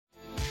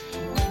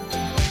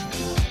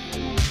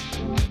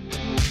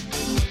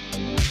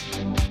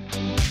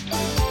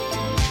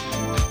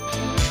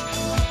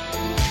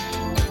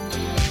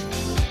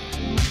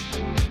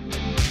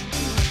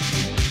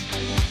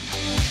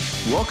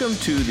welcome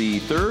to the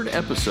third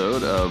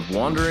episode of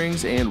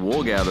Wanderings and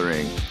Wool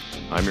Gathering.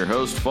 I'm your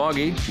host,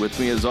 Foggy. With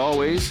me as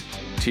always,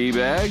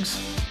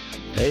 T-Bags.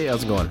 Hey,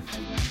 how's it going?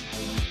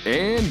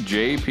 And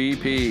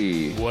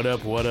JPP. What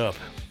up, what up?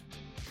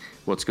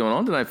 What's going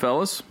on tonight,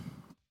 fellas?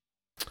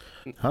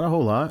 Not a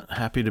whole lot.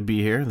 Happy to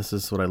be here. This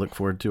is what I look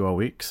forward to all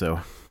week, so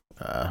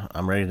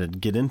I'm ready to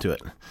get into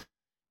it.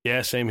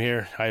 Yeah, same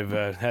here. I've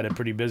had a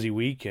pretty busy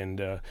week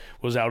and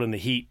was out in the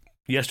heat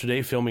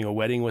yesterday filming a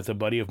wedding with a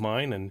buddy of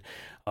mine and,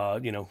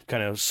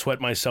 kind of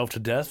sweat myself to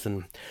death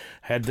and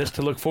had this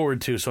to look forward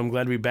to. So I'm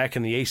glad to be back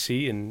in the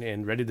AC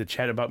and ready to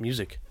chat about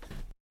music.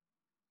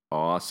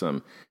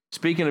 Awesome.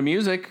 Speaking of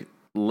music,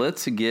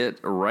 let's get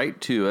right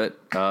to it.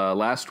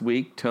 Last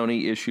week,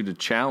 Tony issued a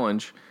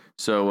challenge.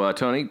 So,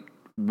 Tony,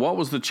 what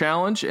was the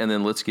challenge? And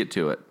then let's get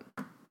to it.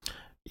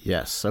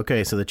 Yes.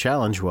 Okay. So the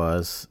challenge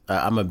was,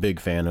 I'm a big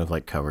fan of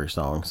like cover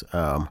songs.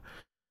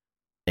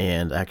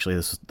 And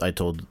actually I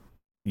told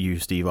you,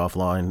 Steve,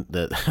 offline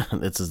that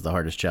this is the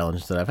hardest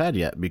challenge that I've had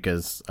yet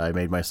because I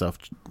made myself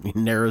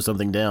narrow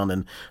something down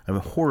and I'm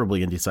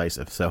horribly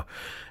indecisive. So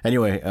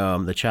anyway,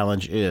 the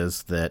challenge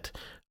is that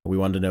we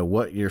wanted to know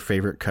what your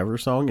favorite cover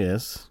song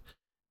is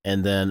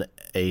and then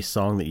a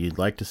song that you'd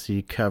like to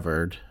see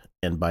covered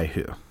and by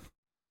who.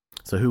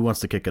 So who wants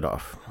to kick it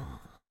off?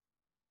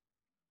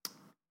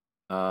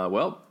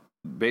 Well,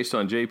 based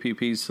on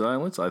JPP's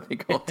silence, I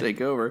think I'll take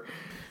over.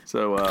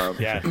 So,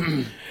 Yeah.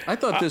 I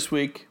thought this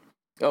week...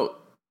 Oh,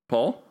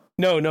 Paul?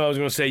 No, I was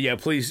going to say, yeah,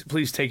 please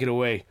take it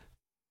away.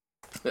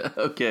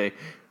 Okay.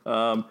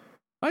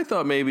 I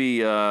thought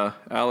maybe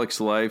Alex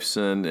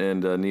Lifeson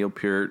and Neil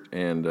Peart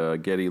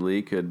and Geddy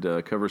Lee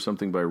could cover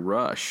something by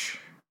Rush.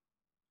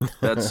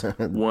 That's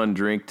one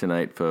drink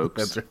tonight,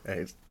 folks.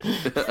 That's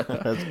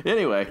right.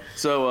 Anyway,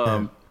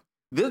 so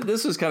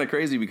this is kind of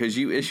crazy because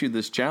you issued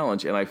this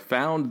challenge, and I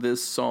found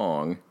this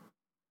song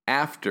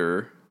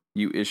after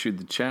you issued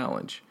the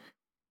challenge.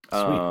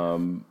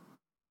 Sweet.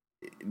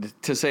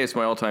 To say it's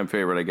my all-time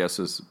favorite, I guess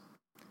is,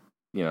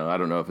 I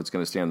don't know if it's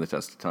going to stand the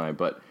test of time.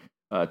 But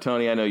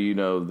Tony, I know you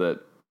know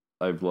that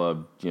I've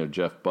loved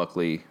Jeff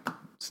Buckley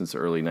since the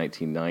early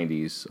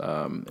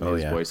 1990s.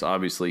 His voice,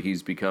 obviously,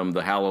 he's become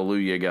the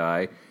Hallelujah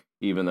guy,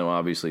 even though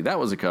obviously that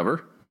was a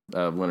cover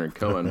of Leonard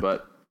Cohen.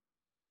 But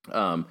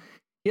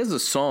he has a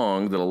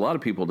song that a lot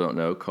of people don't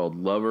know called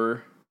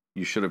 "Lover,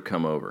 You Should Have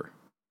Come Over."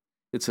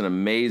 It's an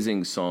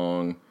amazing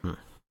song.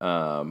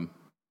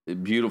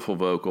 Beautiful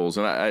vocals,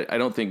 and I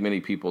don't think many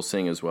people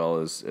sing as well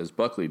as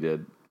Buckley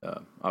did.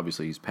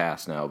 Obviously, he's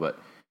passed now, but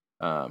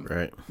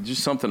Right.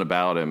 Just something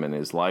about him and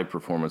his live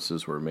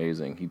performances were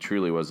amazing. He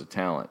truly was a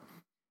talent.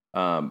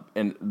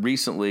 And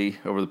recently,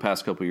 over the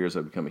past couple of years,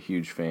 I've become a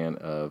huge fan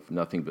of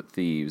Nothing But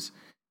Thieves,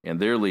 and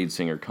their lead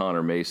singer,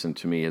 Connor Mason,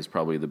 to me, is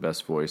probably the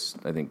best voice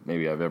I think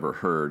maybe I've ever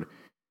heard.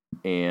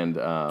 And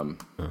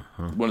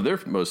one of their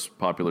most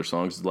popular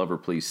songs is "Lover,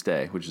 Please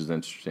Stay," which is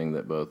interesting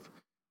that both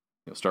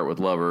start with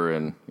Lover,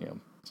 and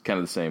it's kind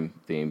of the same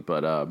theme.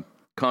 But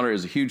Connor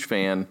is a huge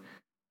fan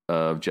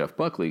of Jeff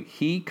Buckley.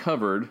 He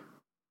covered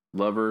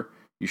 "Lover,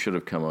 You Should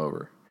Have Come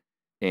Over,"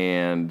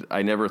 and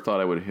I never thought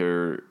I would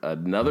hear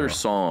another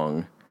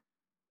song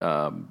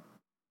by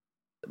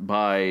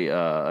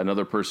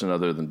another person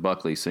other than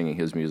Buckley singing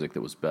his music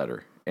that was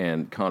better.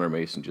 And Connor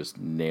Mason just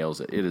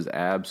nails it. It is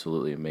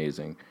absolutely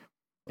amazing,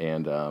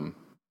 and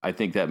I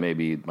think that may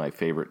be my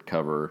favorite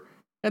cover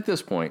at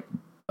this point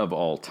of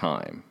all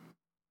time.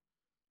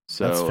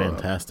 So, that's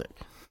fantastic.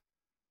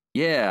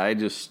 Yeah,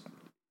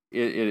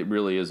 it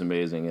really is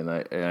amazing, and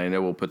I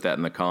know we'll put that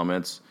in the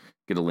comments.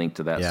 Get a link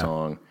to that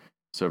song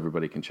so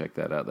everybody can check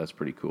that out. That's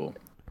pretty cool.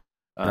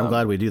 I'm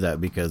glad we do that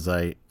because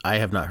I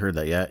have not heard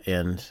that yet,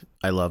 and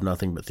I love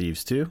Nothing But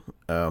Thieves too.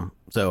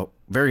 So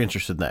very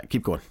interested in that.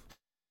 Keep going.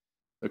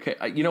 Okay,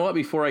 you know what?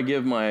 Before I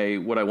give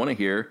what I want to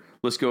hear,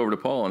 let's go over to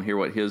Paul and hear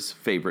what his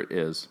favorite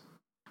is.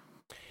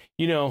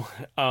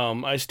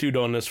 I stewed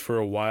on this for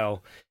a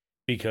while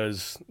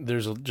because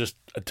there's just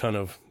a ton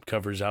of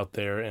covers out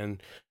there,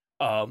 and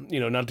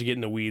not to get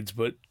in the weeds,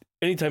 but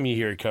anytime you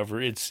hear a cover,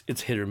 it's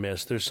hit or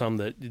miss. There's some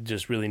that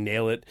just really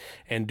nail it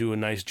and do a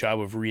nice job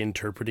of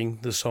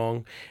reinterpreting the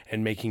song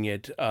and making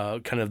it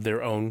kind of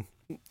their own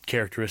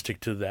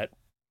characteristic to that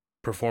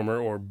performer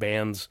or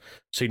band's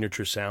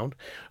signature sound.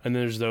 And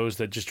there's those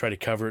that just try to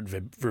cover it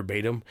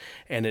verbatim,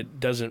 and it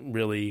doesn't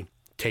really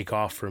take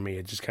off for me.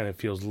 It just kind of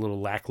feels a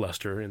little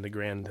lackluster in the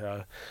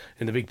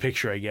big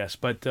picture, I guess.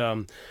 But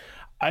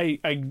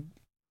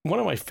one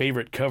of my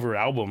favorite cover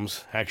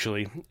albums,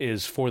 actually,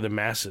 is For the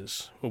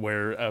Masses,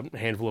 where a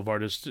handful of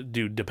artists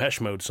do Depeche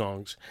Mode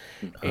songs.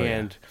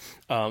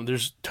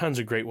 There's tons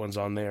of great ones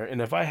on there.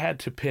 And if I had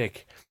to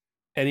pick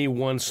any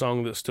one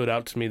song that stood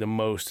out to me the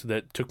most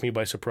that took me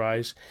by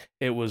surprise,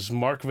 it was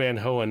Mark Van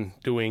Hoen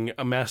doing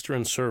A Master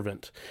and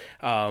Servant.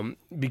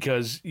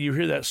 Because you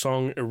hear that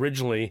song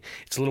originally,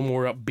 it's a little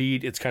more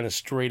upbeat, it's kind of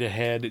straight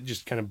ahead, it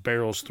just kind of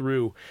barrels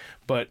through.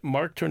 But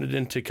Mark turned it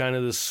into kind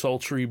of this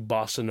sultry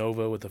bossa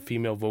nova with a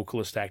female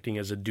vocalist acting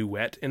as a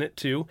duet in it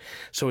too.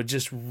 So it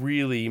just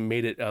really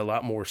made it a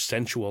lot more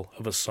sensual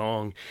of a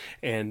song,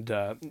 and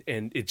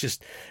it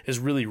just is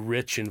really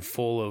rich and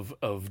full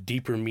of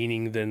deeper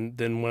meaning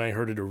than when I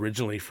heard it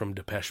originally from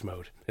Depeche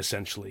Mode,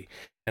 essentially.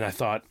 And I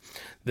thought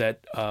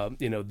that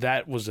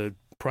that was a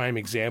prime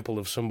example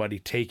of somebody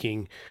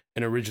taking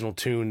an original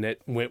tune that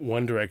went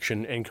one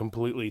direction and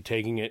completely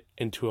taking it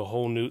into a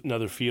whole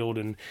another field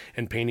and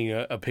painting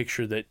a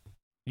picture that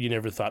you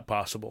never thought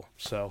possible.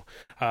 So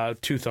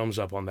 2 thumbs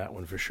up on that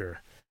one for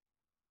sure.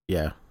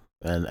 Yeah,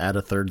 and add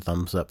a 3rd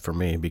thumbs up for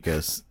me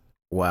because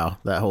wow,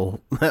 that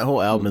whole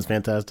album is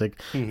fantastic,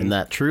 and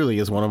that truly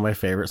is one of my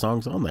favorite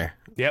songs on there.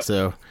 Yep.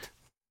 So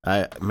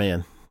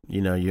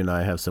you and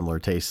I have similar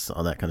tastes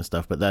on that kind of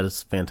stuff, but that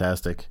is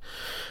fantastic.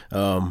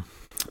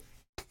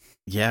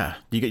 Yeah.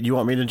 You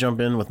want me to jump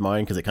in with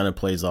mine because it kind of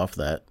plays off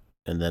that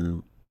and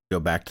then go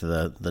back to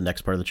the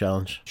next part of the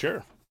challenge?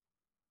 Sure.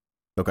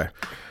 Okay.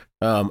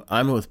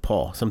 I'm with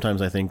Paul.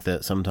 Sometimes I think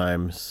that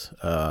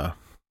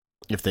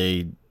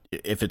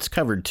if it's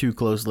covered too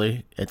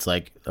closely, it's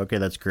like, okay,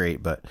 that's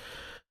great, but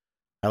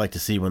I like to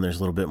see when there's a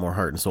little bit more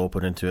heart and soul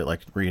put into it,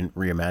 like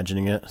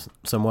reimagining it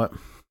somewhat.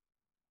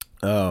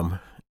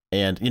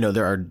 And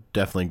there are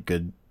definitely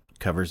good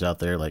covers out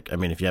there. Like, I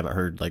mean, if you haven't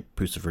heard like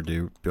Pucifer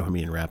do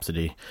Bohemian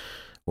Rhapsody,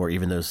 or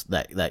even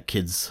that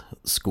kids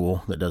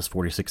school that does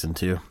 46 and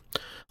 2,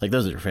 like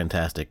those are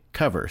fantastic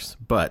covers.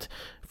 But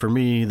for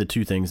me, the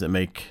 2 things that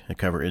make a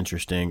cover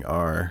interesting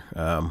are,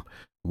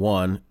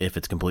 1, if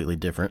it's completely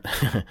different,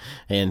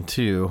 and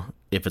 2,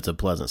 if it's a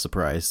pleasant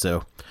surprise.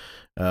 So,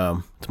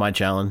 it's my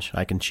challenge.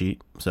 I can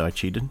cheat, so I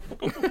cheated.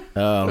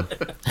 And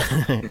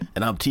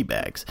I'm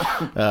teabags.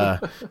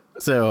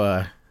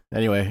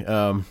 Anyway,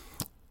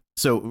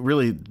 so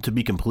really to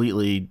be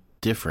completely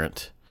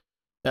different,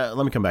 let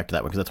me come back to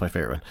that one because that's my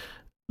favorite one.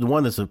 The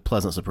one that's a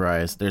pleasant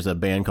surprise, there's a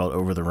band called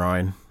Over the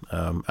Rhine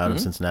out of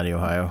Cincinnati,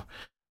 Ohio.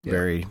 Yeah.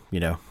 Very,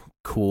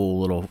 cool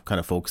little kind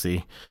of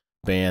folksy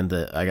band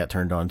that I got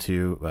turned on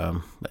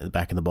to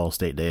back in the Ball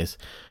State days.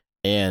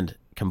 And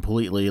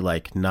completely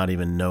like not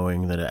even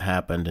knowing that it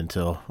happened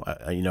until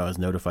I was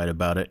notified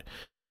about it.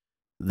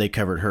 They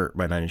covered Hurt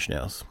by 9 Inch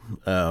Nails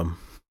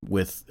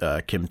with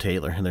Kim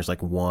Taylor, and there's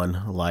like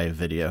one live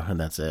video and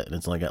that's it, and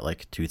it's only got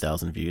like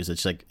 2,000 views.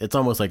 It's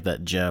almost like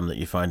that gem that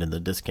you find in the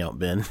discount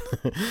bin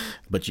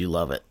but you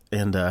love it.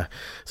 And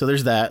so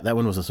there's that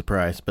one was a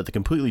surprise. But the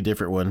completely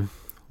different one,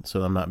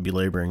 so I'm not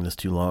belaboring this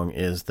too long,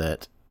 is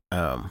that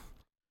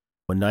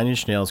when 9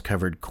 Inch Nails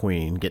covered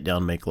Queen, Get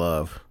Down, Make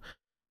Love,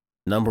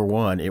 number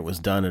one, it was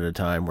done at a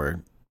time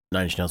where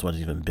 9 Inch Nails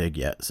wasn't even big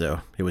yet,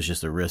 so it was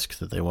just a risk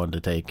that they wanted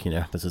to take.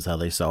 This is how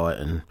they saw it,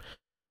 and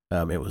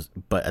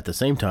but at the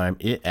same time,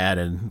 it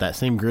added that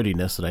same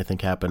grittiness that I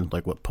think happened,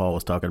 like what Paul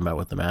was talking about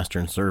with the Master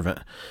and Servant.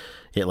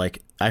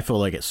 I feel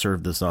like it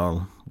served the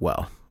song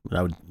well.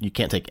 You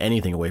can't take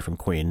anything away from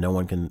Queen. No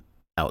one can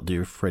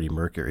outdo Freddie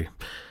Mercury.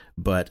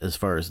 But as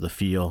far as the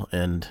feel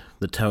and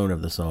the tone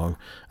of the song,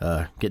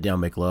 Get Down,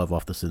 Make Love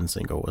off the Sin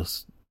single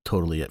was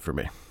totally it for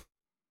me.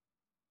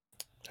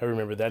 I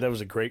remember that. That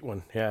was a great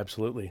one. Yeah,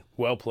 absolutely.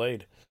 Well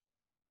played.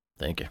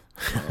 Thank you.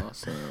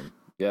 Awesome.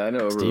 Yeah, I know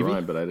Over the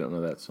Rhine, but I don't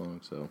know that song,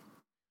 so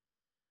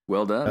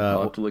well done.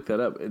 I'll have to look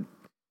that up.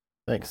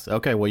 Thanks.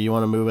 Okay, well, you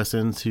want to move us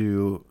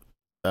into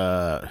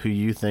who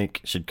you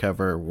think should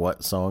cover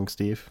what song,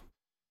 Steve?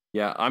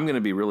 Yeah, I'm going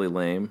to be really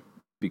lame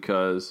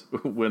because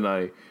when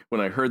I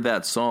heard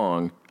that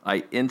song,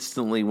 I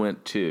instantly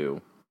went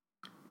to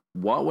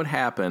what would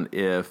happen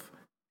if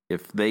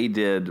they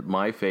did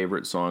my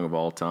favorite song of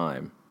all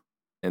time.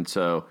 And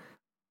so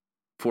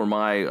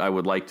I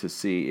would like to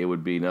see, it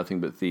would be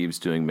Nothing But Thieves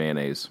doing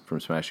Mayonnaise from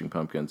Smashing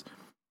Pumpkins.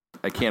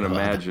 I can't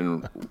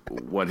imagine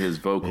what his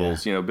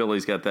vocals,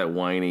 Billy's got that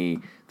whiny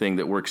thing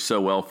that works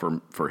so well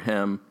for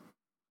him.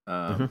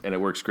 And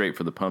it works great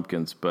for the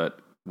Pumpkins,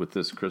 but with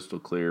this crystal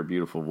clear,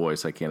 beautiful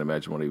voice, I can't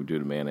imagine what he would do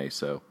to Mayonnaise.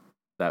 So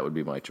that would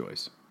be my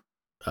choice.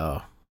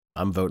 Oh,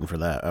 I'm voting for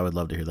that. I would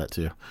love to hear that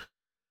too.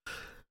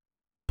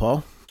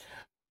 Paul?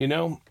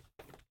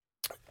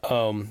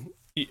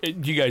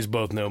 You guys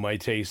both know my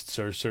tastes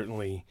are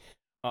certainly,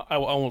 I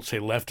won't say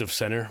left of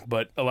center,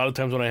 but a lot of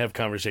times when I have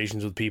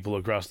conversations with people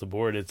across the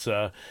board, it's,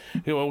 what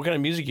kind of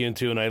music you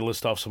into? And I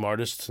list off some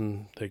artists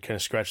and they kind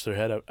of scratch their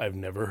head. I've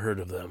never heard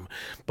of them.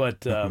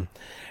 But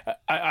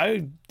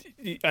I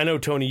know,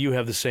 Tony, you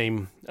have the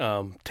same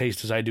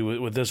taste as I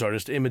do with this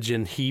artist,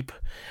 Imogen Heap.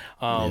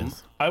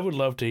 Yes. I would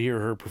love to hear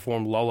her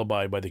perform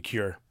Lullaby by The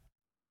Cure.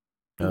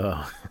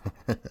 Oh,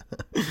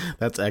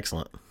 that's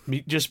excellent.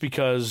 Just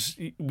because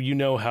you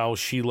know how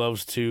she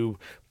loves to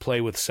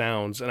play with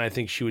sounds, and I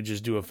think she would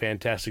just do a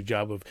fantastic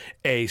job of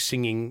A,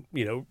 singing,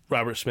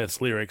 Robert Smith's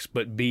lyrics,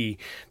 but B,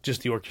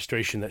 just the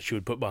orchestration that she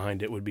would put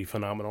behind it would be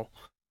phenomenal.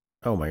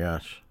 Oh my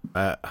gosh.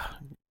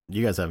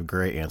 You guys have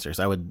great answers.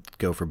 I would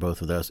go for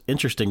both of those.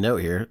 Interesting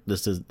note here.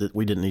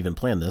 We didn't even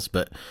plan this,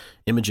 but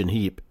Imogen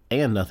Heap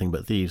and Nothing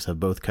But Thieves have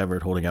both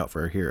covered Holding Out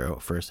for a Hero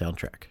for a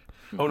soundtrack.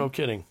 Oh, no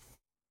kidding.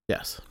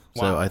 Yes.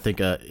 Wow. So I think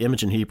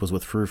Imogen Heap was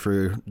with Frou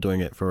Frou doing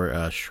it for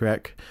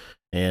Shrek,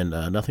 and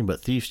Nothing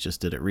But Thieves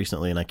just did it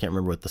recently, and I can't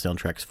remember what the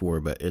soundtrack's for,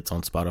 but it's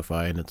on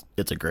Spotify, and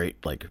it's a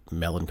great, like,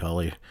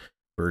 melancholy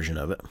version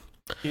of it.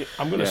 Yeah,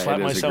 I'm going to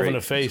slap myself in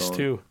the face,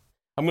 too.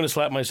 I'm going to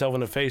slap myself in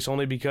the face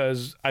only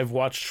because I've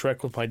watched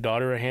Shrek with my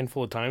daughter a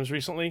handful of times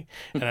recently,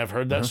 and I've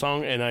heard that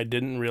song, and I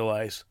didn't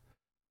realize.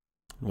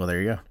 Well,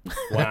 there you go.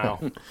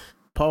 Wow.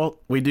 Paul,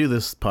 we do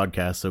this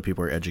podcast so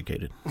people are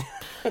educated.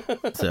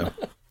 So,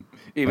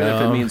 even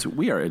if it means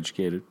we are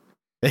educated.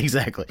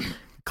 Exactly.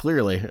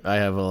 Clearly, I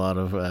have a lot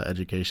of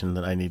education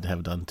that I need to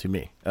have done to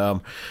me.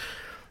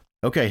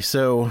 Okay,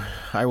 so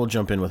I will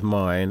jump in with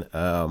mine.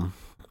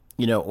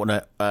 When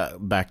I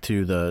back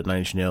to the Nine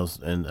Inch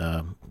Nails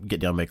and Get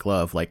Down, Make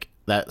Love, like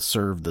that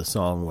served the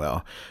song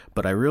well.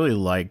 But I really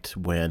liked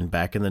when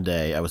back in the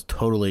day, I was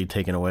totally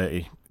taken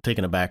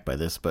aback by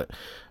this, but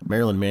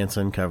Marilyn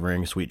Manson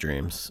covering Sweet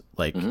Dreams,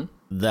 like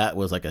that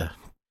was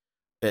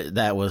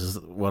that was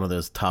one of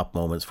those top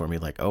moments for me.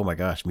 Like, oh my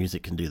gosh,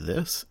 music can do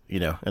this,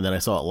 and then I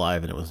saw it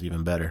live and it was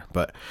even better.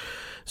 But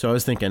so I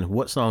was thinking,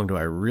 what song do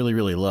I really,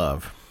 really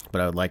love,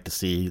 but I would like to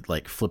see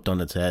like flipped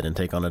on its head and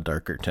take on a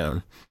darker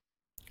tone?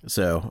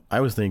 So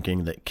I was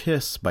thinking that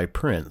Kiss by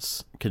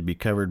Prince could be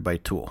covered by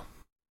Tool.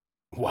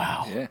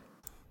 Wow. Yeah.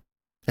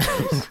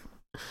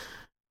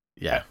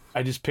 Yeah.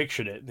 I just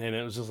pictured it, and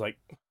it was just like,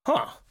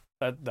 huh,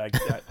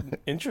 that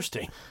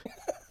interesting.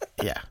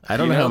 Yeah. I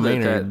don't know how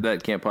Maynard...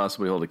 That can't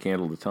possibly hold a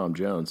candle to Tom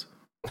Jones.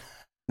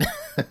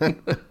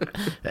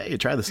 Hey,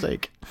 try the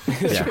steak.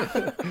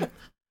 Yeah.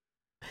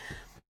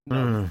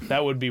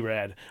 That would be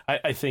rad.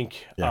 I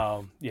think,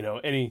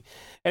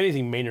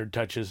 anything Maynard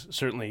touches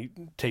certainly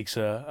takes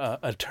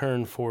a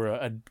turn for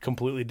a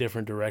completely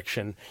different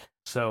direction.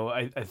 So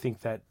I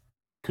think that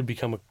could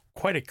become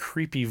quite a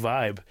creepy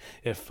vibe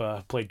if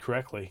played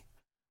correctly.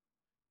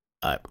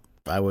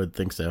 I would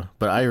think so.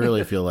 But I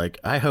really feel like,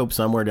 I hope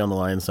somewhere down the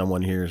line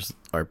someone hears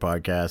our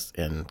podcast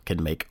and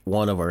can make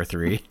one of our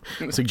three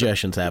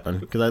suggestions happen,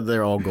 because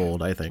they're all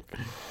gold, I think.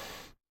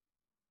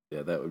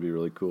 Yeah, that would be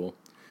really cool.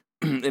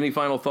 Any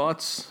final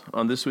thoughts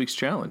on this week's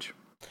challenge?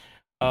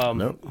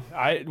 Nope.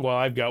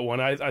 I've got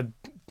one. I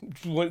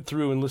went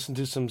through and listened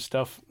to some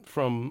stuff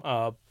from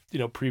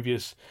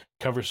previous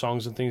cover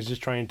songs and things,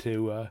 just trying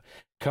to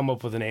come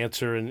up with an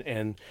answer.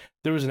 And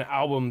there was an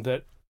album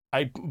that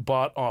I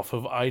bought off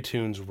of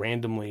iTunes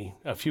randomly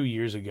a few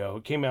years ago.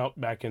 It came out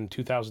back in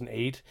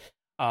 2008.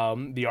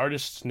 The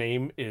artist's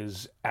name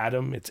is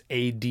Adam. It's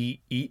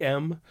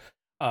ADEM.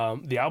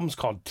 The album's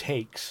called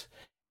Takes,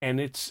 and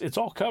it's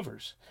all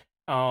covers.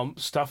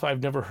 Stuff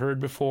I've never heard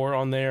before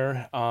on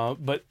there,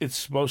 but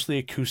it's mostly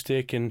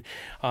acoustic and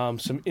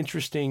some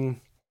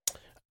interesting,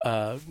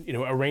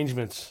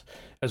 arrangements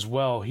as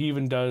well. He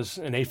even does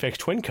an APHEX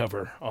Twin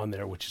cover on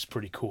there, which is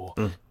pretty cool.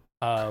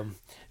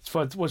 It's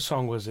fun. What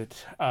song was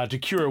it? To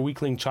Cure a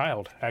Weakling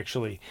Child,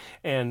 actually.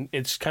 And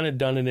it's kind of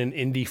done in an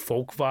indie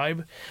folk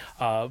vibe.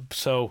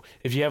 So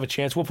if you have a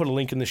chance, we'll put a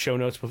link in the show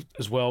notes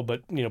as well.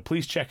 But,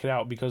 please check it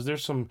out because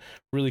there's some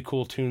really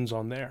cool tunes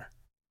on there.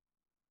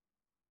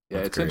 Yeah,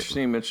 it's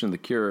interesting you mentioned The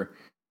Cure.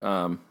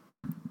 On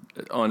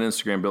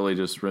Instagram, Billy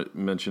just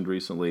mentioned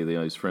recently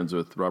that he's friends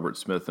with Robert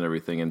Smith and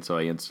everything, and so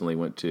I instantly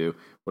went to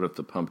what if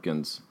the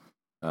Pumpkins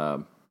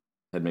had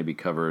maybe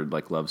covered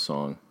like Love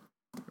Song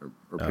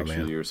or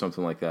Picture You or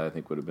something like that. I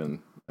think would have been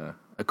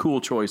a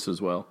cool choice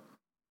as well.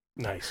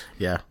 Nice.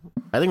 Yeah,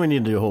 I think we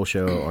need to do a whole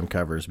show on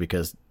covers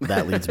because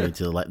that leads me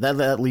to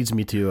that leads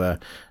me to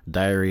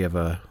Diary of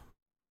a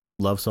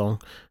Love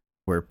Song,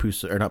 where A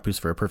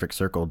Perfect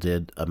Circle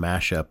did a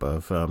mashup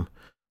of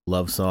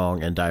Love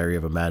Song and Diary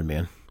of a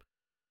Madman.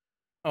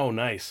 Oh,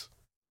 nice.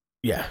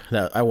 Yeah,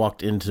 I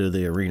walked into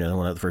the arena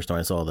the first time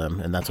I saw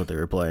them, and that's what they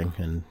were playing,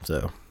 and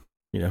so,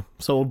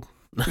 sold.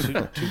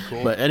 Too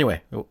cool. But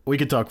anyway, we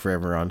could talk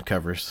forever on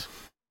covers.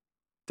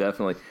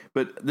 Definitely.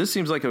 But this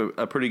seems like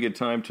a pretty good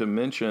time to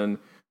mention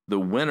the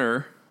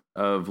winner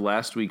of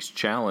last week's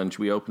challenge.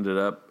 We opened it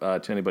up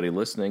to anybody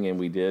listening, and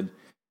we did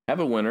have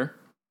a winner,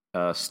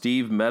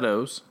 Steve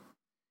Meadows.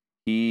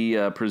 He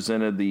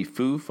presented the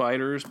Foo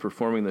Fighters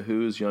performing the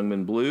Who's Young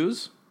Men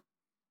Blues.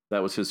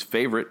 That was his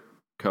favorite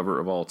cover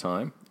of all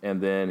time. And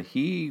then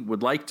he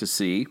would like to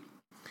see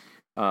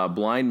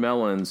Blind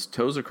Melon's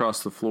Toes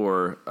Across the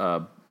Floor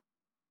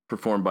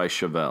performed by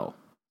Chevelle.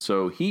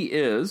 So he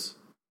is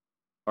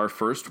our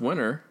first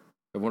winner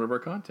of one of our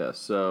contests.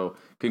 So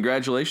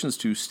congratulations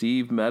to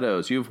Steve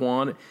Meadows. You've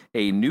won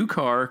a new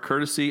car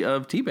courtesy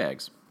of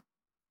Teabags.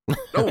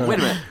 Oh, wait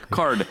a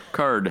minute.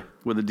 Card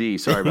with a D.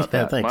 Sorry about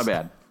that. Thanks. My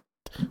bad.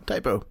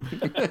 Typo.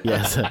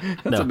 Yes.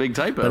 That's a big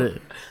typo.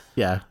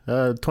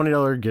 But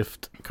 $20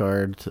 gift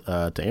card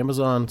to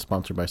Amazon,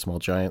 sponsored by Small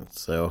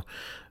Giants. So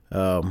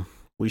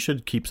we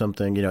should keep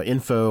something,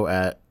 info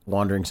at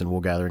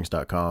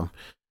wanderingsandwoolgatherings.com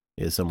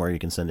is somewhere you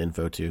can send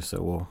info to.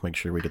 So we'll make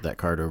sure we get that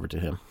card over to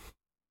him.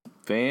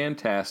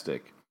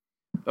 Fantastic.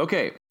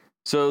 Okay,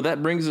 so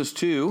that brings us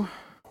to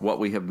what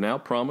we have now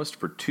promised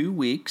for 2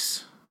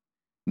 weeks.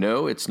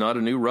 No, it's not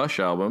a new Rush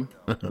album.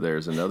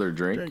 There's another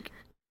drink.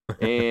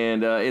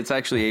 And it's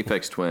actually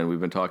APHEX Twin. We've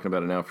been talking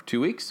about it now for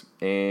 2 weeks.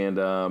 And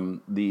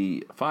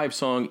the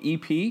 5-song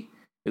EP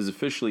is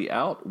officially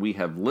out. We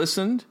have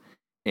listened,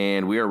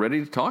 and we are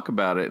ready to talk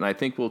about it. And I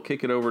think we'll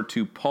kick it over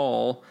to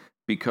Paul,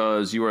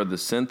 because you are the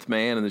synth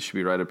man, and this should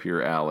be right up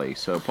your alley.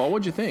 So, Paul,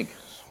 what'd you think?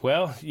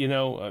 Well,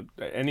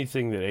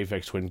 anything that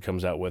APHEX Twin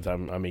comes out with,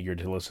 I'm eager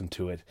to listen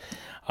to it.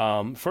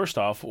 First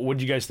off, what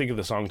do you guys think of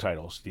the song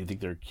titles? Do you think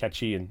they're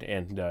catchy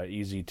and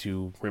easy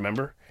to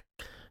remember?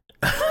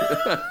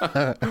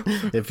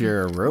 If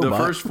you're a robot. The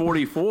first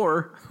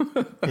 44.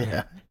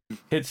 Yeah.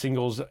 Hit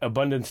singles,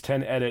 Abundance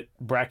 10 Edit,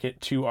 Bracket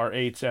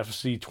 2R8s,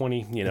 FC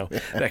 20,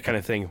 that kind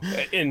of thing.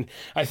 And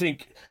I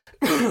think,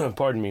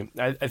 pardon me,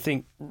 I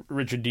think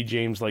Richard D.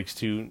 James likes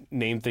to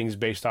name things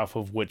based off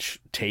of which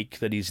take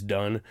that he's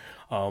done.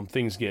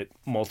 Things get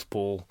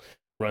multiple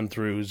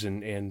run-throughs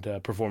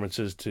and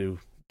performances to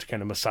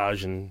kind of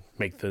massage and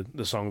make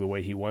the song the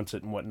way he wants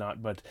it and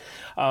whatnot. But,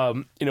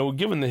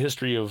 given the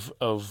history of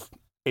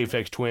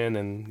APHEX Twin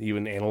and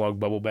even Analog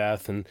Bubble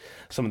Bath and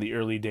some of the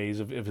early days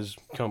of his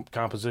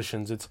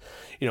compositions, it's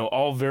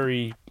all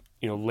very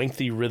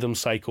lengthy rhythm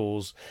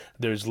cycles.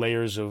 There's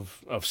layers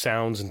of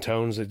sounds and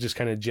tones that just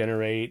kind of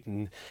generate,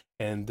 and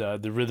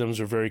the rhythms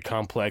are very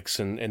complex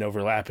and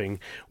overlapping.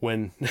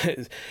 When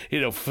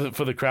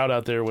for the crowd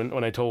out there,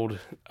 when I told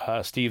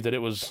Steve that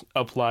it was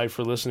up live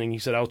for listening, he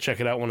said, "I'll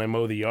check it out when I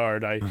mow the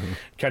yard." I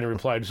kind of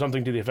replied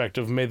something to the effect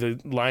of, "May the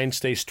line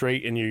stay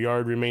straight and your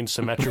yard remain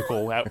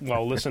symmetrical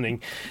while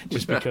listening,"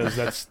 just because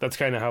that's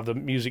kind of how the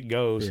music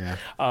goes. Yeah.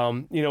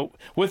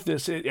 With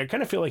this, I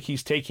kind of feel like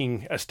he's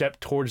taking a step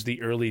towards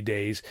the early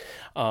days.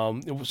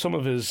 Some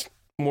of his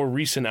more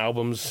recent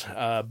albums,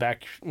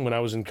 back when I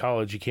was in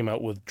college, he came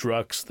out with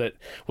Drux, that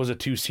was a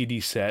 2 CD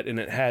set, and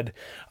it had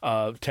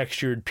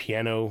textured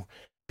piano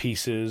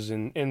pieces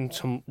and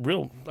some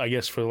real, I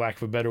guess for lack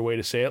of a better way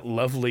to say it,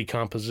 lovely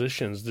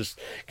compositions, just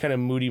kind of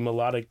moody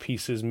melodic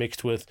pieces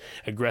mixed with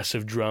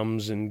aggressive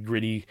drums and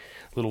gritty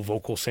little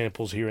vocal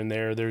samples here and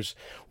there. There's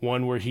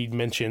one where he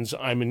mentions,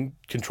 "I'm in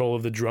control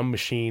of the drum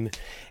machine,"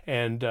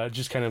 and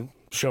just kind of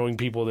showing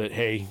people that,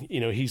 hey,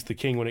 he's the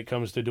king when it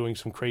comes to doing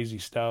some crazy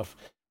stuff.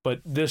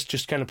 But this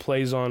just kind of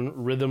plays on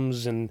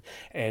rhythms and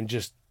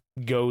just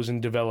goes and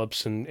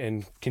develops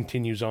and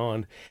continues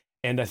on.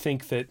 And I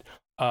think that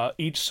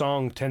each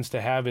song tends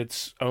to have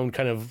its own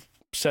kind of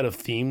set of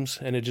themes,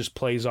 and it just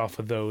plays off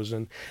of those.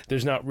 And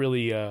there's not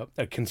really a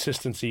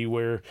consistency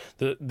where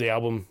the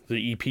album,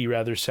 the EP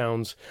rather,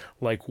 sounds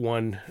like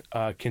one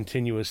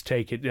continuous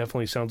take. It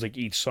definitely sounds like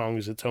each song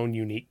is its own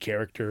unique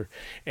character,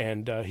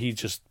 and he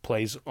just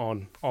plays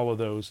on all of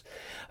those.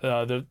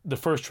 The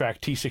first track,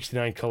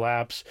 T69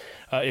 Collapse,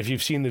 if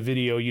you've seen the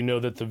video, you know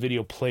that the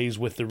video plays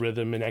with the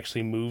rhythm and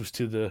actually moves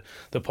to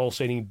the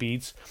pulsating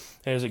beats.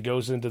 As it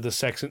goes into the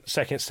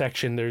second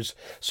section, there's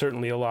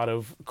certainly a lot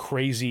of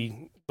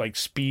crazy like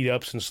speed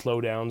ups and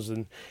slow downs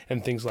and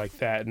things like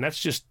that. And that's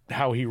just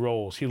how he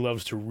rolls. He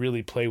loves to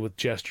really play with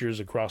gestures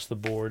across the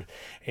board.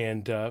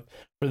 And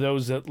for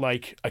those that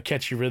like a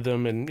catchy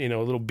rhythm and, a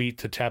little beat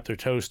to tap their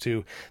toes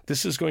to,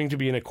 this is going to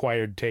be an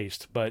acquired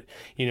taste. But,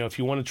 if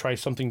you want to try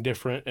something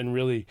different and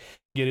really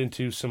get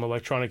into some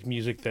electronic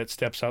music that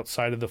steps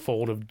outside of the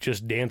fold of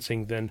just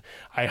dancing, then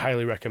I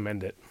highly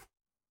recommend it.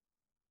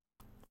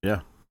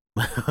 Yeah.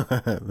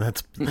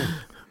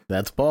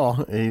 That's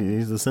Paul.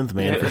 He's a synth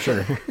man for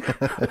sure.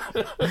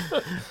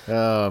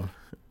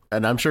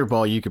 And I'm sure,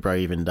 Paul, you could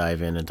probably even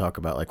dive in and talk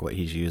about like what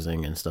he's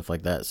using and stuff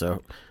like that.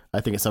 So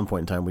I think at some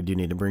point in time we do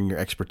need to bring your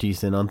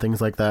expertise in on things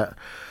like that.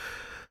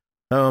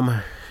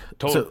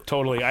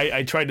 Totally.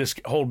 I tried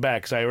to hold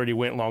back because I already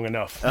went long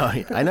enough.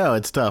 I know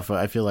it's tough.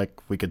 I feel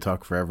like we could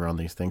talk forever on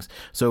these things.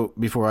 So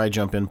before I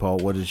jump in, Paul,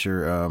 what is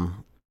your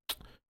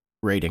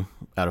rating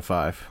out of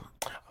 5?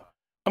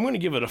 I'm going to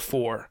give it a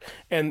 4.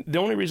 And the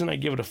only reason I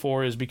give it a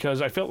 4 is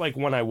because I felt like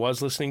when I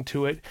was listening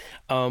to it,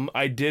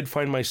 I did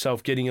find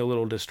myself getting a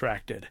little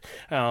distracted.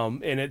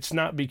 And it's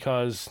not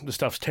because the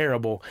stuff's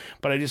terrible,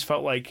 but I just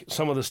felt like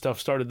some of the stuff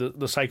started,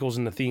 the cycles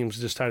and the themes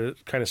just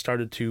kind of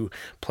started to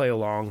play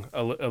along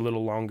a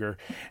little longer.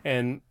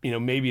 And,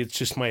 maybe it's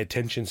just my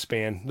attention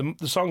span.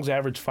 The songs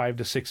average 5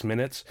 to 6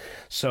 minutes.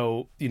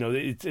 So,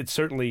 it's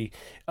certainly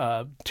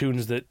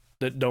tunes that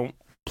don't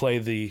play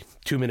the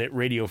 2-minute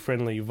radio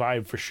friendly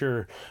vibe for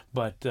sure,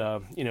 but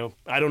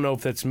I don't know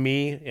if that's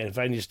me, and if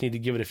I just need to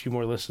give it a few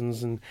more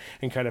listens and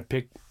kind of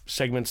pick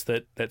segments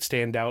that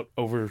stand out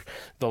over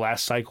the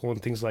last cycle and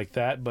things like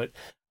that. But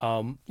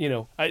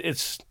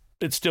it's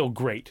still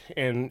great,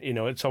 and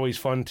it's always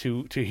fun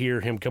to hear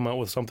him come out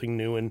with something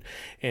new,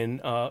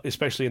 and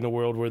especially in the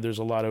world where there's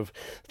a lot of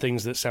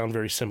things that sound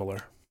very similar.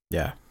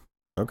 Yeah.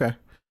 Okay.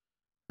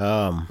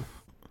 I'll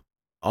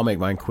make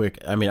mine quick.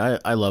 I mean,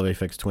 I love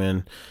APHEX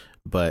Twin.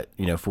 But,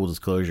 full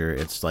disclosure,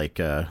 it's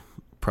like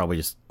probably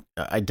just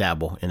I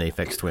dabble in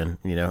APHEX Twin,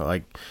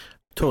 like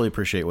totally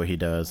appreciate what he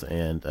does,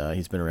 and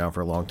he's been around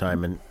for a long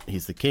time, and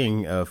he's the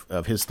king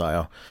of his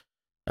style.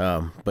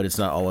 But it's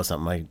not always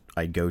something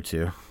I go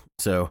to.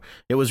 So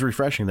it was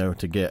refreshing though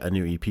to get a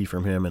new EP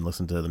from him and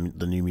listen to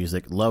the new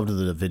music. Loved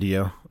the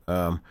video.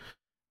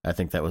 I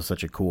think that was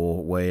such a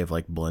cool way of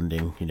like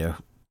blending,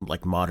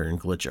 like modern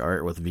glitch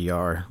art with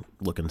VR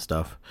looking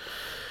stuff.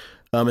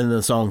 And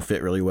the song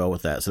fit really well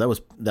with that. So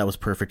that was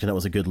perfect, and that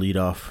was a good lead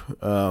off.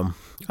 I'm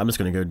just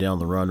going to go down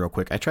the run real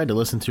quick. I tried to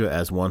listen to it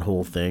as one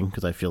whole thing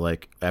because I feel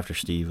like after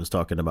Steve was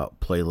talking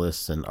about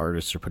playlists and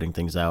artists are putting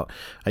things out,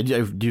 I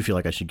do feel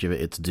like I should give it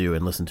its due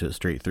and listen to it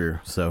straight through.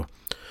 So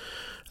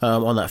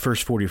on that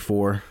first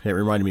 44, it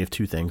reminded me of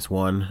two things.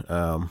 One,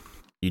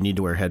 you need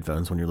to wear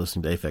headphones when you're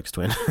listening to APHEX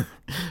Twin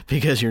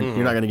because you're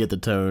not going to get the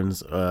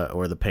tones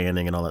or the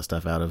panning and all that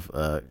stuff out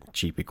of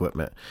cheap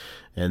equipment.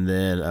 And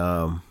then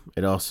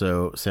it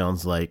also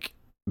sounds like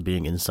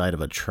being inside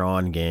of a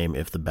Tron game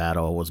if the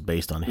battle was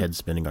based on head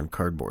spinning on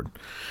cardboard.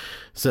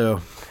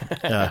 So,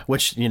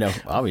 which,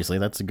 obviously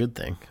that's a good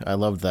thing. I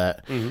love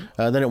that.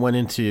 Mm-hmm. Then it went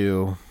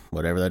into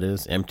whatever that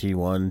is,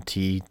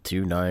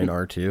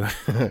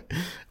 MT1T29R2.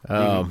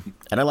 And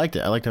I liked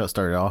it. I liked how it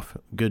started off.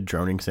 Good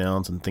droning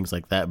sounds and things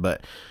like that.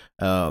 But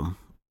I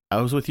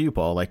was with you,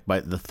 Paul. Like by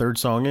the third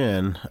song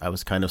in, I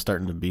was kind of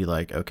starting to be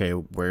like, okay,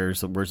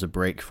 where's a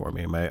break for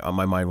me?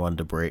 My mind wanted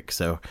to break.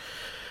 So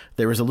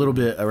there was a little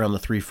bit around the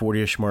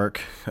 340-ish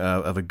mark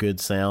of a good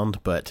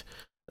sound. But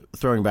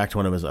throwing back to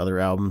one of his other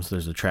albums,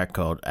 there's a track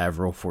called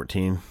Avril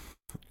 14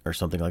 or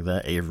something like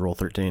that. Avril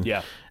 13.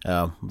 Yeah.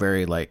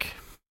 Very like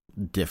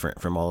different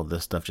from all of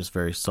this stuff, just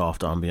very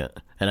soft ambient.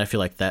 And I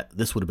feel like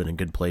this would have been a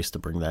good place to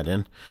bring that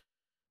in.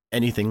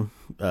 Anything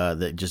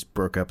that just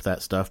broke up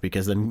that stuff,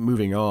 because then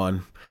moving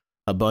on,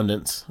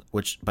 Abundance,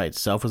 which by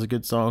itself was a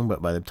good song,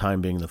 but by the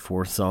time being the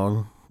fourth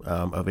song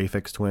of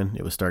APHEX Twin,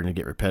 it was starting to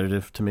get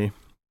repetitive to me.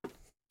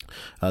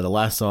 The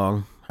last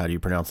song, how do you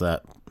pronounce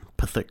that?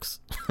 APHEX.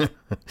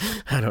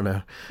 I don't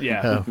know.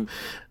 Yeah.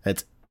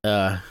 It's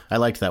I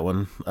liked that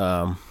one.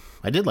 I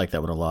did like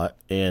that one a lot,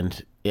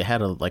 and it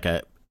had a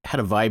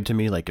vibe to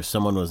me, like if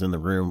someone was in the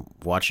room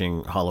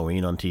watching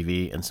Halloween on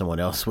TV and someone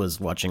else was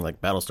watching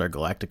like Battlestar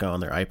Galactica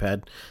on their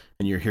iPad,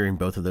 and you're hearing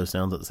both of those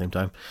sounds at the same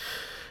time.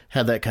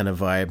 Had that kind of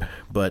vibe,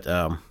 but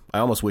I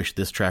almost wish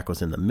this track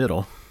was in the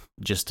middle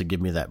just to give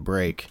me that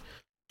break.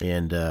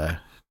 And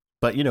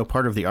but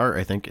part of the art,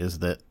 I think, is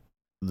that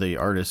the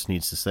artist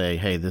needs to say,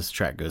 hey, this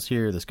track goes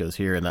here, this goes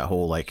here, and that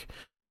whole like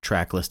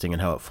track listing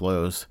and how it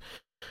flows.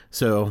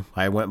 So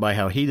I went by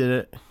how he did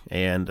it,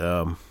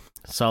 and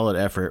solid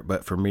effort,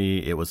 but for me,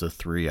 it was a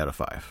 3 out of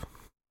 5.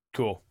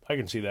 Cool. I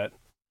can see that.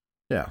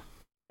 Yeah.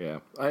 Yeah.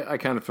 I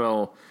kind of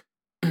fell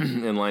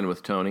in line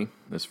with Tony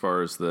as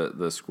far as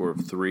the score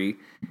of 3.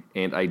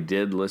 And I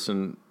did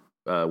listen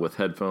with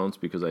headphones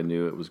because I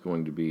knew it was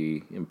going to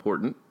be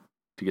important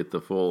to get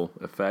the full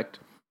effect.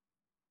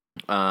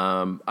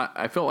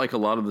 I felt like a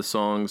lot of the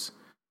songs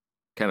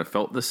kind of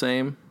felt the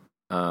same.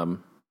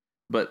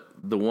 But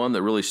the one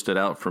that really stood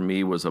out for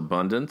me was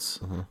Abundance.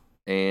 Mm-hmm.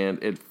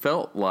 And it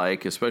felt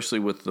like, especially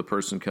with the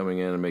person coming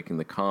in and making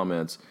the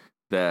comments,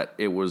 that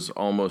it was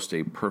almost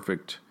a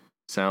perfect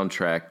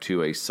soundtrack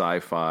to a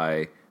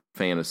sci-fi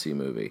fantasy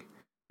movie.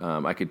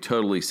 I could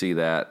totally see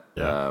that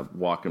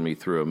walking me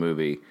through a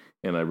movie,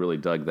 and I really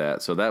dug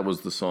that. So that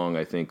was the song,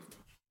 I think,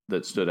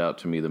 that stood out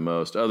to me the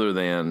most, other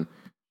than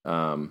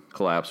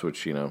Collapse,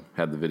 which,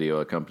 had the video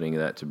accompanying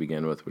that to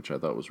begin with, which I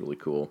thought was really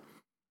cool.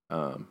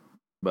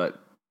 But,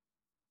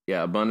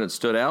 yeah, Abundance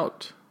stood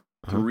out.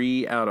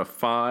 3 out of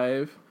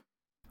 5.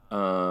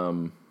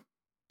 I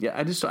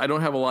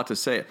don't have a lot to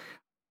say.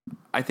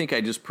 I think I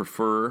just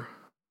prefer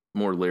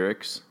more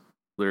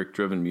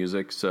lyric-driven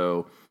music.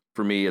 So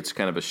for me, it's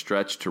kind of a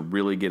stretch to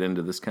really get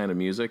into this kind of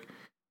music.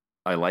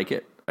 I like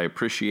it. I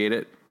appreciate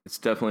it. It's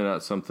definitely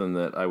not something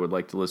that I would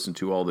like to listen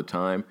to all the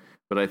time.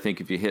 But I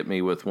think if you hit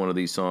me with one of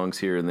these songs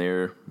here and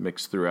there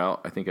mixed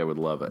throughout, I think I would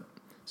love it.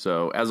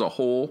 So as a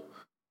whole,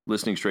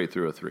 listening straight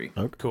through a 3.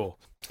 Oh, cool.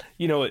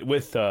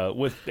 With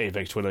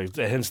APHEX Twin,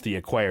 hence the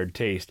acquired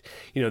taste.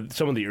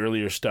 Some of the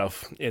earlier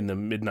stuff in the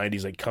mid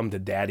 '90s, like "Come to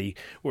Daddy,"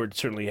 where it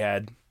certainly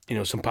had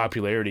some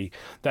popularity.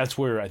 That's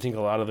where I think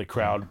a lot of the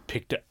crowd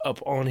picked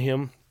up on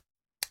him,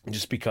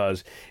 just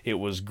because it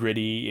was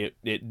gritty.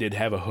 It did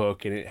have a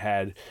hook, and it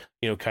had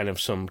kind of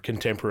some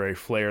contemporary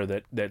flair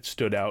that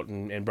stood out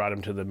and brought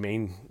him to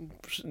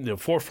the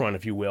forefront,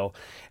 if you will.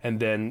 And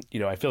then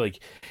I feel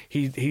like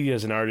he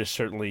as an artist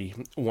certainly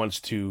wants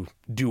to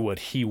do what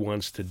he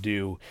wants to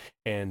do,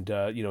 and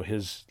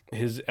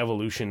his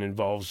evolution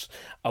involves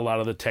a lot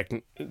of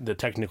the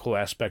technical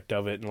aspect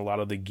of it and a lot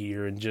of the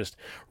gear, and just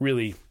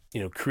really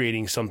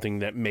creating something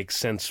that makes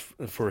sense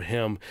for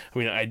him. I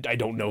mean, I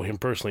don't know him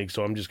personally,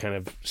 so I'm just kind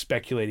of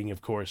speculating,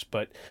 of course.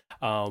 But,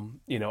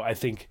 I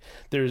think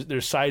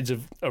there's sides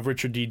of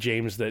Richard D.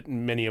 James that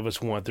many of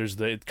us want. There's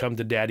the Come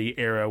to Daddy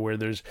era where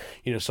there's,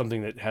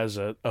 something that has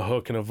a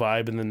hook and a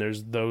vibe. And then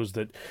there's those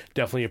that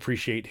definitely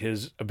appreciate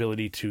his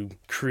ability to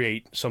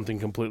create something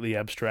completely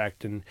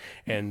abstract and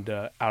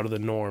out of the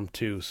norm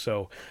too.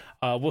 So,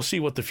 we'll see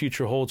what the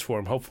future holds for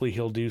him. Hopefully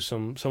he'll do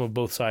some of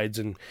both sides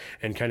and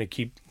kind of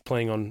keep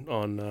playing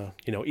on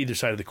either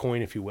side of the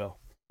coin, if you will.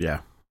 Yeah.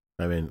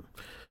 I mean,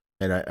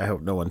 and I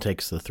hope no one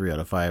takes the 3 out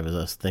of 5 as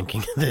us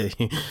thinking that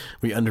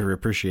we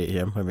underappreciate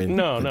him. I mean,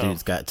 the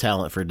dude's got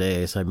talent for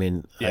days. I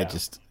mean, I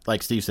just,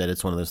 like Steve said,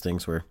 it's one of those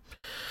things where,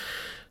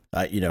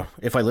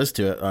 if I listen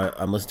to it,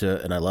 I'm listening to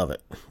it and I love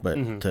it.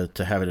 But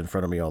to have it in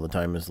front of me all the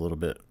time is a little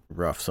bit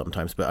rough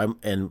sometimes. But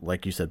and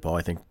like you said, Paul,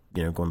 I think,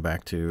 going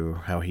back to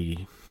how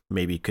he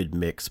maybe could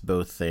mix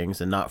both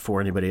things, and not for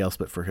anybody else,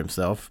 but for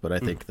himself. But I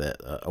think that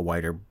a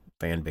wider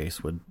fan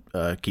base would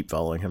keep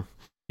following him.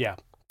 Yeah,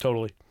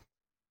 totally.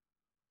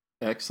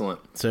 Excellent.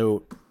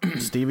 So,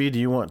 Stevie, do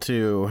you want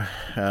to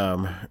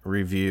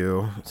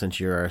review, since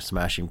you're our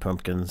Smashing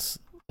Pumpkins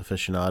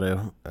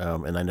aficionado,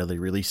 and I know they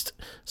released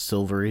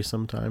Silvery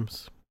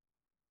sometimes?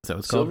 Is that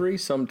what's called? Silvery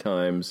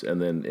sometimes, and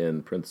then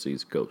in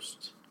parentheses,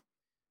 Ghosts.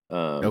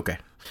 Okay.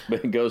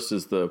 But Ghost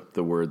is the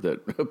word that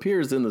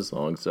appears in the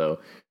song,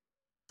 so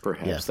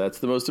perhaps that's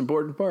the most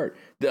important part.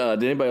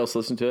 Did anybody else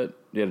listen to it?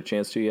 You had a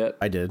chance to yet?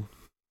 I did.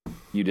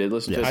 You did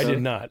listen to it? I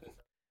did not.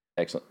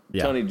 Excellent.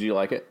 Yeah. Tony, did you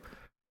like it?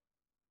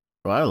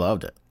 Well, I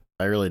loved it.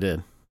 I really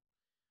did.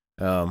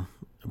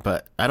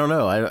 But I don't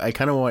know. I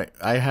kind of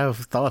I have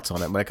thoughts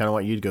on it, but I kind of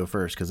want you to go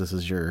first because this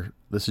is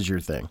your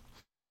thing.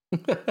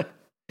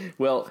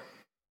 Well,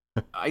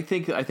 I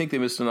think they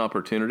missed an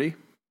opportunity.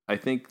 I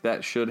think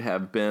that should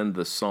have been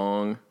the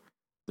song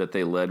that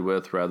they led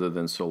with rather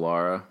than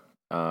Solara.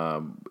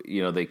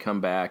 They come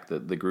back,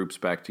 the group's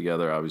back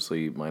together,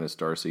 obviously minus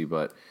Darcy,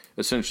 but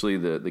essentially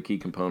the key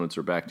components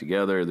are back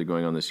together. They're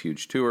going on this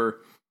huge tour.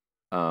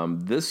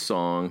 This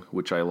song,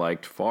 which I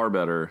liked far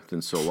better than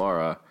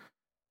Solara,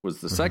 was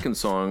the second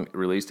song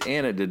released,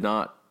 and it did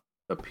not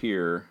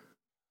appear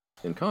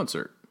in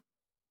concert,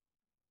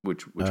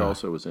 which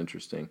also was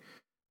interesting.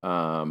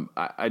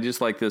 I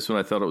just like this one.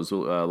 I thought it was a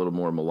little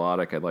more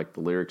melodic. I liked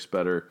the lyrics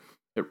better.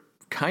 It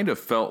kind of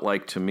felt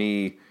like, to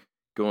me,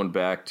 going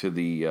back to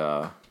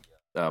the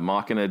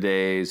Machina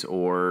days,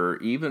 or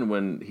even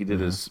when he did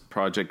his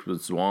project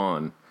with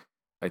Zwan,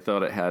 I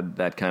thought it had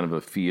that kind of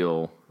a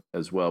feel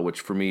as well,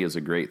 which for me is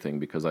a great thing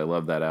because I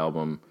love that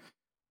album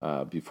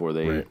before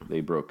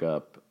they broke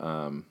up.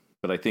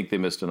 But I think they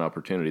missed an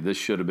opportunity. This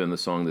should have been the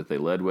song that they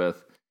led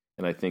with,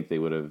 and I think they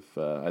would have.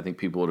 I think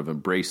people would have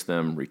embraced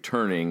them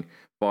returning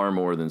far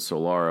more than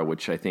Solara,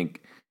 which I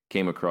think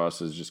came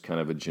across as just kind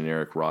of a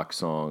generic rock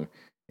song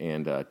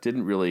and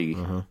didn't really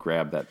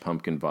grab that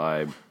pumpkin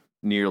vibe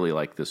nearly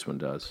like this one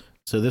does.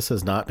 So this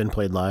has not been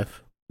played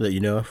live that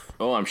you know of?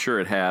 Oh, I'm sure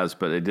it has,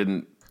 but it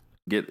didn't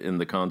get in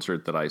the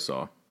concert that I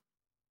saw.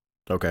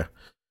 Okay.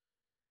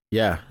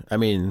 Yeah, I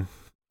mean,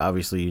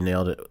 obviously you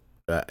nailed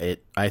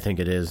it. I think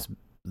it is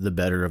the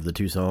better of the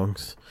two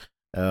songs.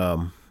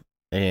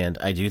 And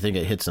I do think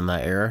it hits in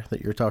that era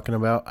that you're talking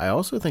about. I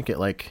also think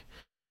it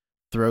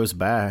throws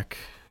back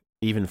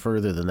even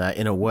further than that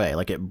in a way.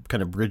 Like it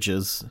kind of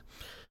bridges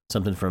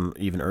something from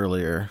even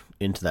earlier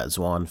into that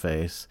Zwan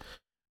phase.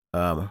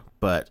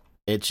 But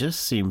it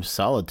just seems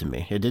solid to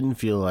me. It didn't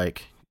feel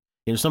like,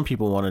 some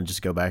people want to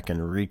just go back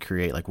and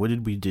recreate, what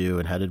did we do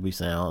and how did we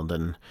sound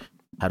and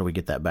how do we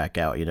get that back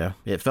out,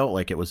 It felt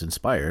like it was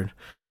inspired,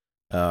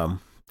 and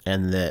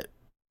that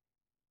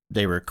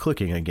they were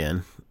clicking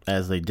again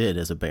as they did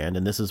as a band,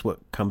 and this is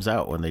what comes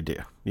out when they do,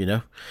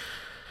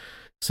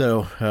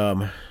 So,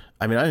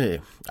 I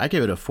mean, I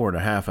give it a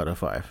 4.5 out of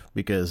 5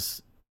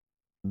 because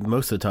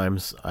most of the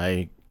times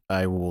I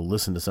will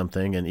listen to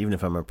something, and even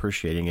if I'm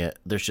appreciating it,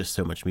 there's just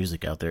so much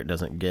music out there, it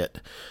doesn't get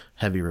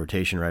heavy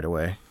rotation right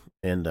away.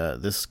 And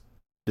this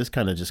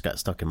kind of just got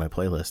stuck in my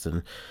playlist,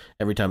 and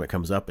every time it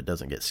comes up, it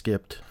doesn't get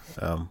skipped.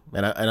 And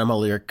I'm a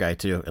lyric guy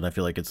too, and I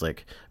feel like it's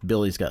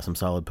Billy's got some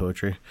solid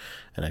poetry,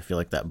 and I feel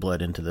like that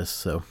bled into this.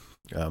 So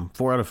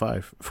 4 out of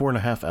 5,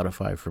 4.5 out of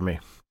 5 for me.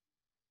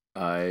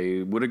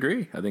 I would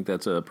agree. I think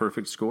that's a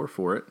perfect score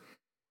for it.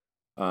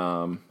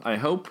 I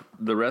hope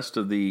the rest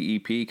of the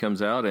EP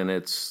comes out and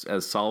it's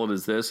as solid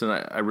as this. And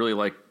I really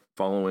like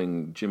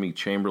following Jimmy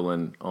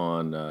Chamberlain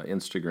on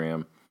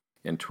Instagram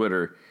and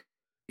Twitter.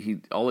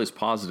 All his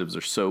positives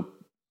are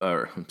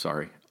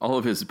all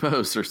of his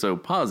posts are so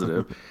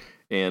positive,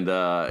 and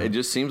it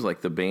just seems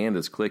like the band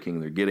is clicking.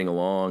 They're getting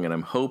along, and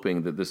I'm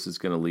hoping that this is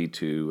going to lead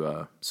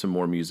to some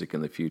more music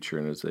in the future.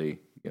 And as they,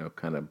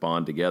 kind of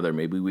bond together,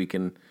 maybe we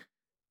can,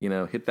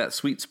 hit that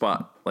sweet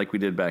spot like we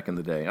did back in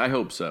the day. I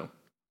hope so.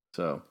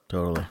 So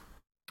totally.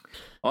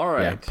 All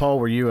right, yeah. Paul,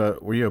 were you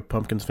a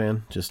Pumpkins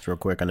fan? Just real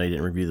quick, I know you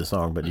didn't review the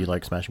song, but do you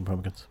like Smashing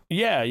Pumpkins?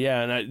 Yeah,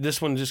 and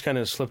this one just kind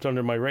of slipped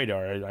under my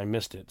radar. I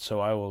missed it, so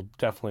I will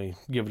definitely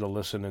give it a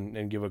listen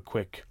and give a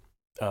quick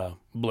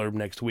blurb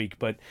next week.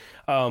 But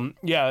when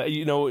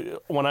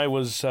I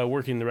was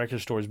working in the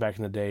record stores back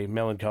in the day,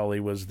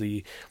 Melancholy was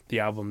the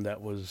album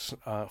that was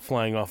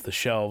flying off the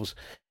shelves.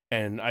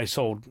 And I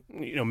sold,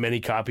 many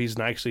copies,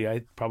 and actually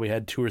I probably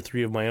had 2 or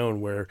 3 of my own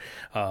where,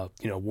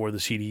 wore the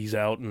CDs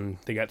out and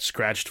they got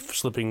scratched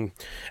slipping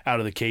out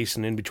of the case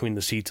and in between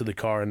the seats of the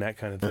car and that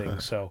kind of thing.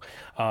 So,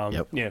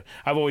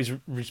 I've always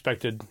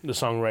respected the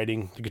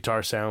songwriting, the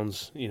guitar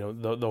sounds,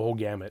 the whole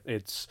gamut.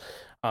 It's,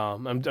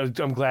 I'm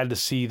glad to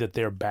see that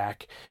they're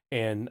back,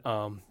 and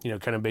kind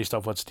of based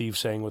off what Steve's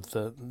saying with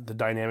the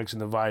dynamics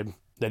and the vibe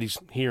that he's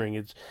hearing,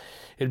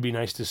 it'd be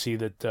nice to see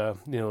that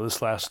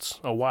this lasts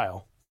a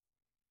while.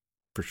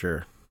 For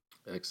sure.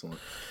 Excellent.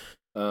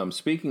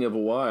 Speaking of a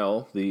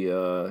while, the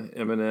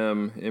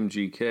Eminem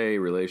MGK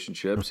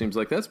relationship seems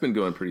like that's been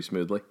going pretty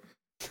smoothly.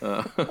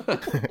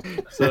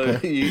 So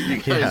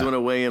you guys want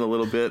to weigh in a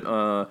little bit?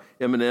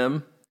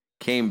 Eminem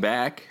came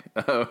back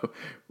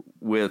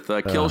with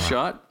Kill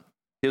Shot.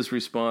 His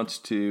response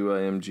to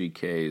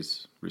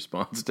MGK's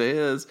response to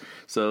his.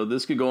 So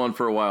this could go on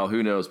for a while.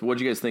 Who knows? But what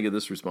do you guys think of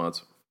this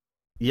response?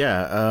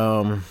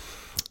 Yeah,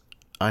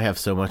 I have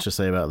so much to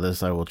say about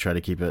this. I will try to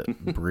keep it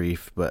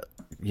brief. But,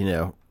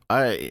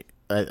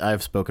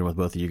 I've spoken with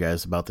both of you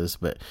guys about this,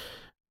 but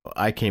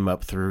I came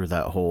up through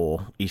that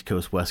whole East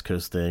Coast, West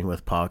Coast thing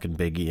with Pac and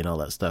Biggie and all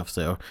that stuff.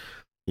 So,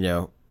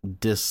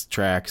 diss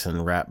tracks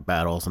and rap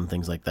battles and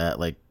things like that.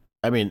 Like,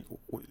 I mean...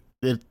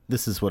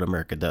 this is what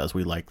America does.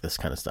 We like this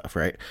kind of stuff,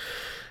 right?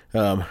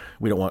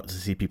 We don't want to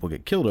see people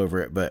get killed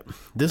over it, but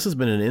this has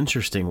been an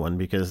interesting one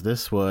because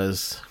this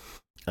was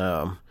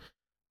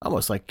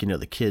almost like,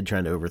 the kid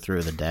trying to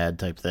overthrow the dad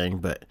type thing,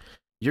 but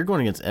you're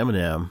going against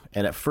Eminem,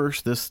 and at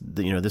first this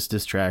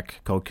diss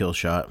track called Kill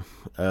Shot,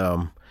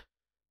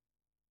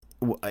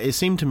 it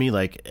seemed to me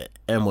like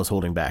M was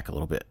holding back a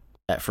little bit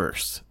at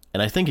first,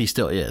 and I think he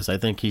still is. I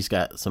think he's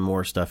got some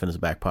more stuff in his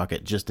back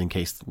pocket just in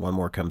case one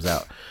more comes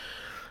out.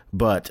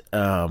 But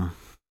the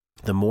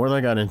more that I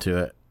got into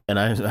it, and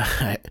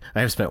I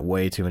have spent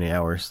way too many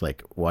hours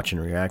like watching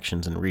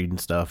reactions and reading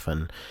stuff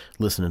and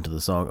listening to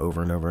the song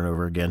over and over and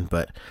over again,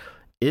 but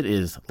it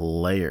is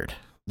layered.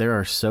 There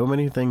are so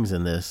many things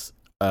in this.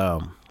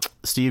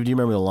 Steve, do you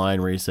remember the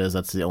line where he says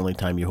that's the only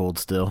time you hold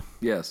still?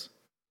 Yes.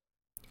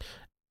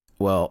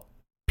 Well,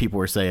 people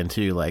were saying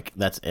too, like,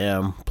 that's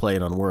M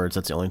playing on words.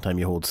 That's the only time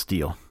you hold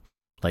steel,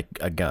 like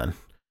a gun,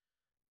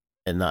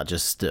 and not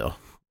just still.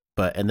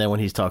 But, and then when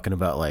he's talking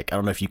about, like, I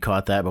don't know if you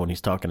caught that, but when he's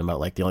talking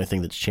about, like, the only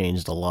thing that's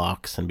changed the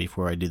locks, and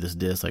before I do this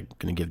diss, I'm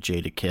going to give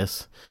Jade a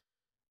kiss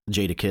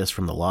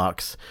from the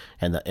locks,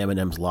 and the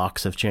Eminem's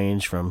locks have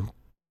changed from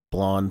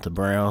blonde to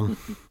brown.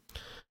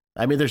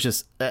 I mean, there's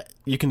just,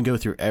 you can go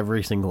through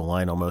every single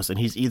line almost, and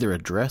he's either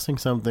addressing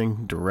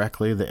something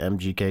directly that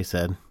MGK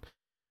said,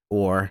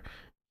 or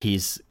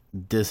he's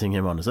dissing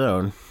him on his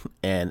own,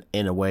 and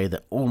in a way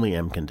that only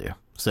M can do.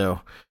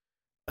 So,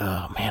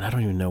 man, I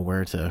don't even know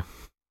where to...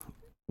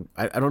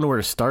 I don't know where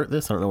to start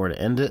this. I don't know where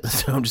to end it.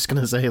 So I'm just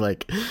going to say,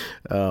 like,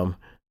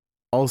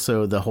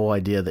 also the whole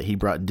idea that he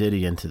brought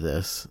Diddy into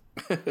this.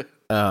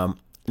 Now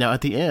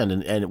at the end,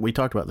 and we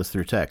talked about this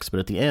through text, but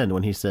at the end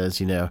when he says,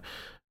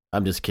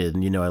 I'm just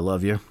kidding, I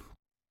love you.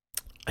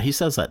 He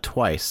says that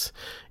twice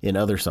in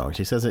other songs.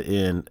 He says it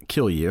in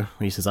Kill You.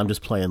 He says, I'm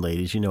just playing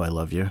ladies, I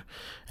love you.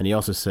 And he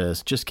also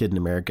says, just kidding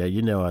America,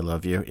 I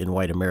love you in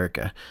White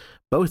America.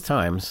 Both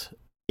times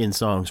in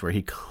songs where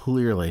he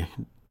clearly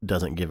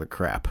doesn't give a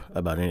crap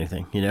about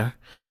anything,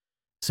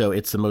 So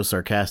it's the most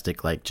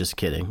sarcastic, like, just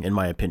kidding, in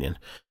my opinion.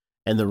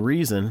 And the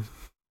reason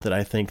that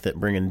I think that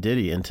bringing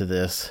Diddy into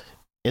this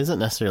isn't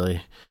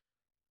necessarily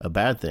a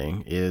bad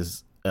thing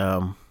is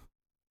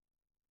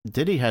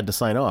Diddy had to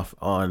sign off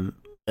on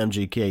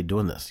MGK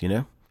doing this,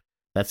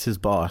 That's his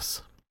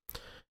boss.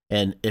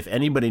 And if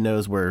anybody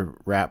knows where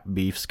rap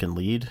beefs can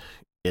lead,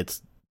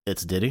 it's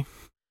Diddy.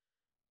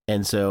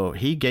 And so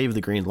he gave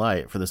the green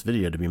light for this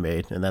video to be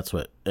made, and that's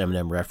what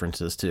Eminem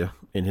references to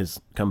in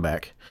his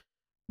comeback.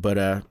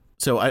 But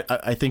so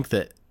I think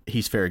that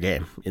he's fair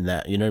game in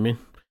that, you know what I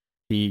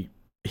mean?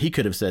 He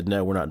could have said,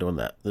 no, we're not doing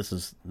that. This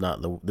is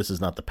not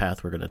the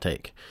path we're going to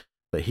take.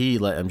 But he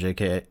let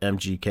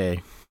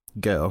MGK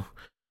go,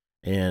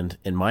 and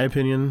in my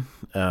opinion,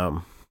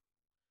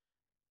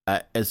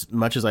 as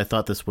much as I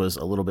thought this was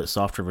a little bit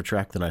softer of a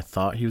track than I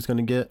thought he was going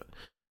to get,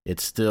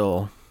 it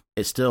still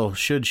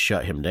should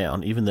shut him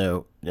down, even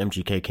though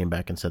MGK came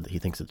back and said that he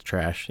thinks it's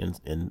trash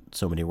in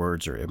so many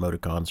words or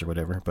emoticons or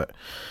whatever. But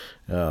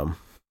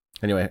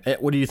anyway,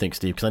 what do you think,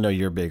 Steve? Because I know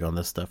you're big on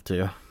this stuff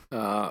too.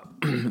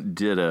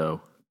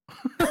 Ditto.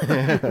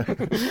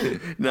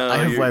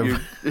 No,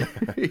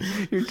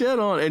 you're dead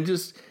on. And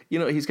just,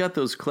 he's got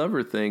those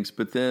clever things,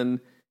 but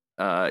then,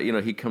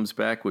 he comes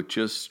back with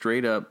just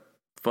straight up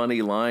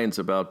funny lines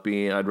about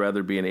I'd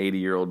rather be an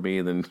 80-year-old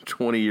me than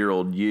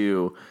 20-year-old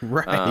you.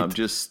 Right.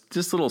 Just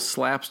little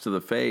slaps to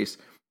the face.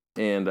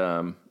 And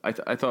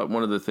I thought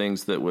one of the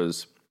things that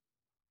was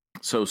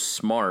so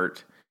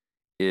smart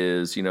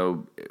is,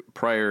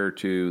 prior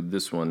to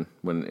this one,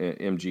 when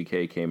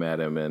MGK came at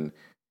him and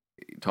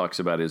talks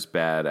about his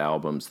bad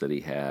albums that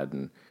he had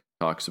and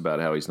talks about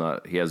how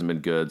he hasn't been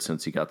good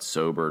since he got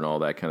sober and all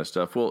that kind of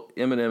stuff. Well,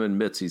 Eminem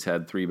admits he's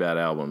had 3 bad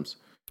albums.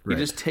 Right.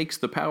 He just takes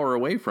the power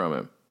away from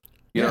him.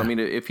 You know, Yeah. I mean,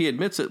 if he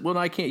admits it, well,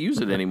 I can't use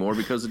it anymore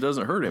because it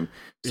doesn't hurt him.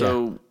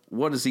 So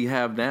what does he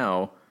have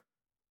now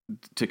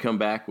to come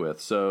back with?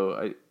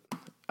 So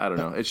I don't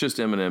know. It's just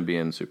Eminem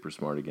being super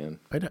smart again.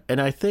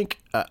 And I think,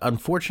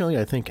 unfortunately,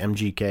 I think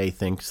MGK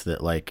thinks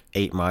that like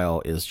 8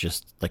 Mile is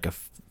just like a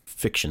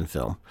fiction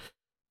film.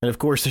 And of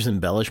course, there's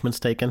embellishments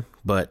taken,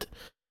 but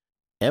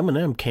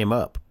Eminem came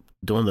up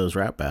doing those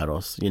rap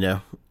battles, you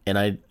know, and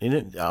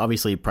it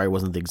obviously probably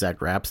wasn't the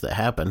exact raps that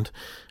happened,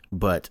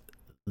 but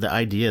the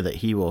idea that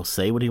he will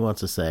say what he wants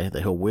to say,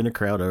 that he'll win a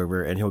crowd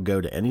over, and he'll go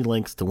to any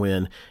lengths to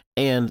win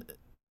and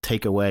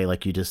take away,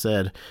 like you just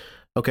said,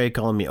 okay,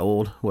 calling me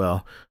old.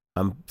 Well,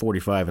 I'm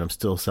 45 and I'm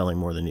still selling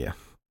more than you,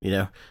 you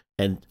know,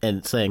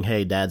 and saying,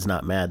 hey, dad's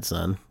not mad,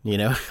 son, you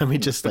know, I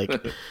mean, just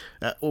like,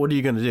 what are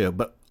you going to do?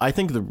 But I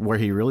think where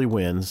he really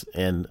wins,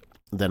 and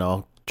then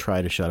I'll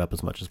try to shut up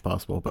as much as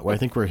possible, but I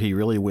think where he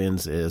really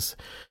wins is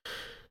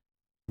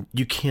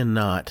you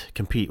cannot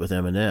compete with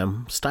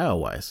Eminem style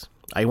wise.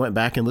 I went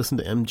back and listened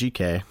to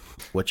MGK,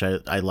 which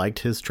I liked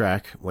his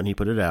track when he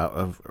put it out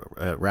of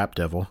Rap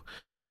Devil,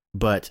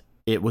 but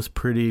it was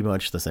pretty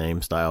much the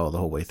same style the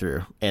whole way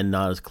through and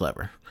not as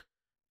clever.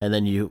 And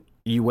then you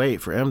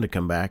wait for M to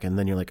come back, and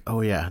then you're like,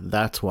 oh yeah,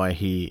 that's why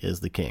he is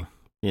the king,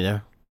 you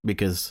know,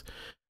 because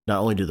not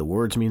only do the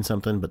words mean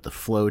something, but the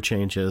flow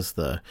changes,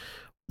 the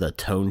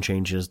tone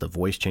changes, the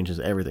voice changes,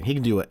 everything. He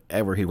can do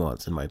whatever he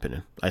wants, in my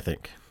opinion, I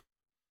think.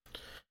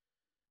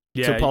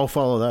 Yeah, so Paul,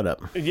 follow that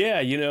up. Yeah,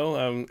 you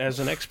know, as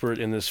an expert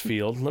in this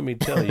field, let me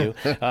tell you,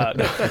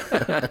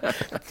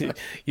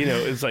 you know,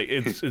 it's like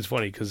it's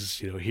funny because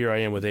you know here I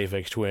am with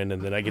APHEX Twin,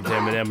 and then I get to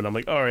Eminem, and I'm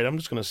like, all right, I'm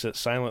just going to sit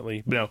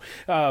silently. But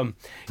no,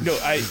 you know,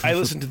 I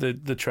listened to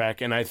the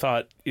track, and I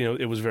thought you know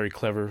it was very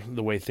clever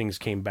the way things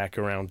came back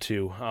around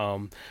too.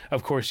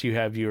 Of course, you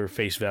have your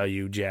face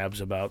value jabs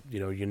about you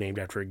know you're named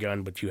after a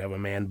gun, but you have a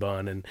man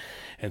bun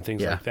and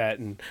things like that.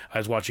 And I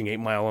was watching 8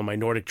 Mile on my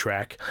Nordic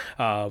track,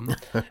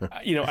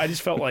 you know. I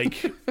just felt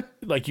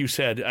like you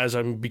said, as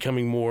I'm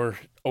becoming more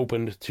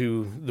open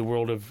to the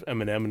world of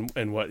Eminem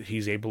and what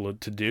he's able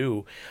to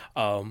do,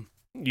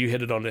 you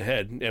hit it on the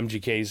head.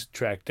 MGK's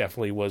track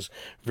definitely was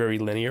very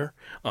linear,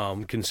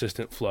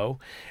 consistent flow.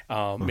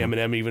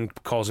 Eminem even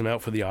calls him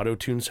out for the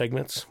auto-tune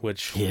segments,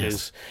 which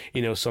is,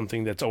 you know,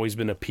 something that's always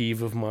been a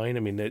peeve of mine. I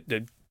mean,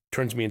 that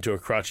turns me into a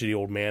crotchety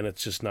old man.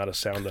 It's just not a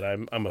sound that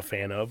I'm a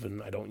fan of,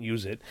 and I don't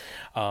use it.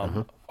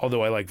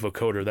 Although I like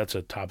vocoder, that's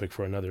a topic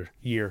for another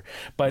year.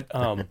 But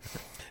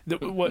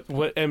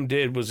what M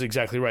did was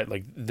exactly right.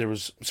 Like there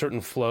was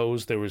certain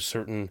flows, there was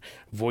certain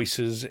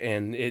voices,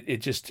 and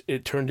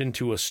it turned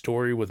into a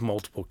story with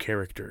multiple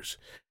characters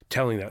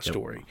telling that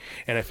story.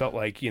 And I felt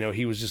like, you know,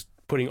 he was just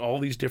putting all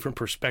these different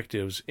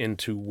perspectives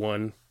into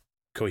one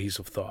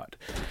cohesive thought.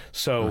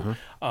 So,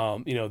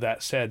 you know,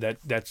 that said,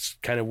 that's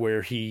kind of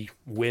where he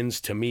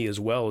wins to me as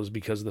well, is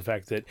because of the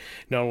fact that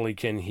not only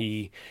can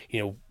he, you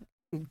know,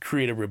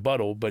 create a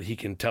rebuttal, but he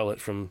can tell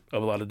it from a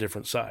lot of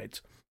different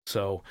sides.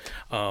 So,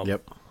 you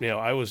know,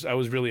 I was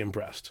really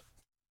impressed.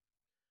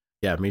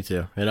 Yeah, me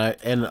too. And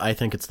I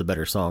think it's the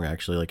better song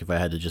actually. Like if I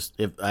I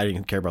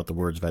didn't care about the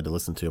words, if I had to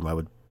listen to them, I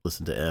would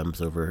listen to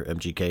M's over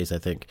MGK's, I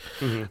think.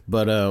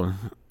 But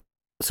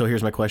so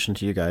here's my question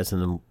to you guys,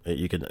 and then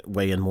you can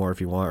weigh in more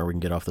if you want, or we can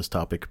get off this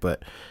topic.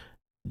 But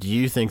do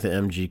you think that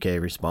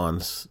MGK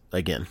responds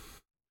again?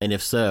 And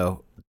if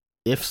so,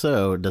 does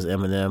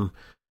Eminem,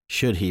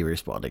 should he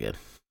respond again?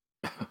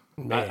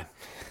 Man.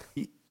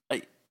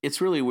 It's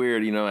really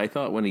weird. You know, I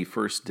thought when he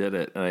first did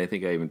it, and I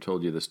think I even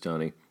told you this,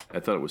 Tony, I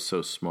thought it was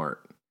so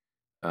smart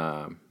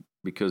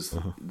because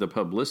the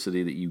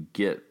publicity that you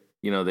get,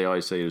 you know, they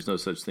always say there's no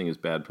such thing as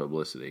bad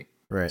publicity.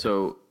 Right.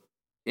 So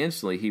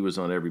instantly he was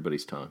on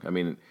everybody's tongue. I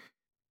mean,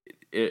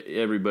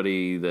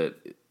 everybody that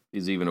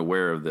is even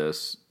aware of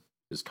this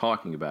is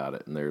talking about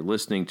it, and they're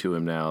listening to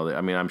him now. I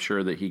mean, I'm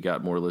sure that he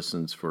got more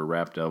listens for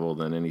Rap Devil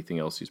than anything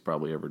else he's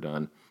probably ever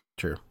done.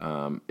 True.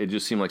 It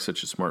just seemed like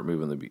such a smart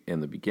move in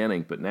the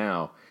beginning, but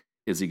now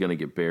is he going to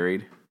get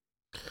buried?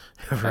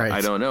 Right. I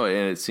don't know,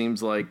 and it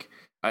seems like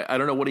I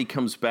don't know what he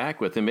comes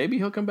back with, and maybe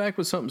he'll come back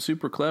with something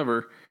super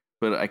clever,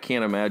 but I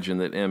can't imagine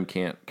that M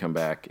can't come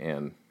back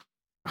and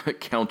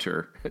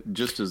counter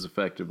just as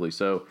effectively.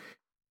 So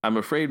I'm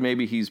afraid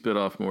maybe he's bit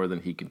off more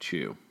than he can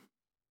chew.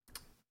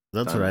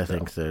 That's what I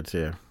think so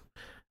too.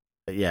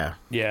 Yeah.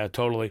 Yeah,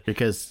 totally.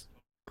 Because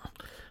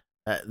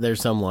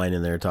there's some line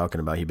in there talking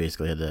about he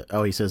basically had to.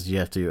 Oh, he says you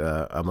have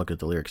to. I'm looking at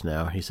the lyrics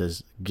now. He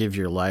says, "Give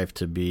your life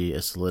to be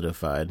a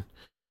solidified,"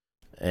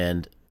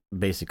 and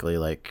basically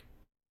like,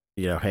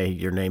 you know, hey,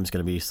 your name's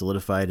going to be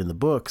solidified in the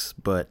books,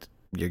 but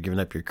you're giving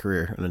up your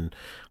career, and then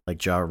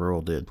like Ja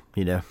Rule did,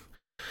 you know.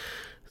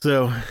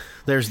 So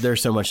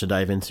there's so much to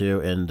dive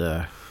into, and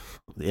the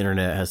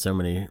internet has so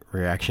many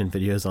reaction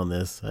videos on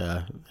this.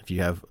 If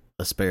you have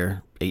a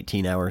spare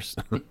 18 hours,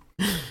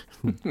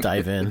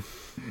 dive in.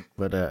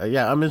 But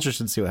yeah, I'm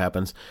interested to see what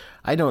happens.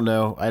 I don't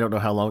know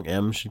how long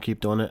M should keep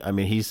doing it. I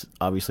mean, he's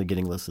obviously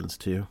getting listens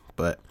too,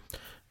 but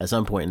at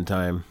some point in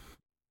time,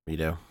 you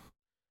know,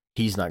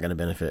 he's not going to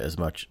benefit as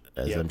much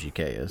as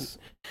MGK is.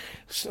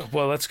 So,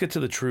 well, let's get to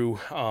the true,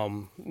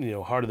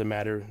 heart of the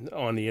matter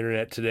on the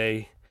internet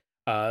today.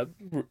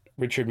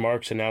 Richard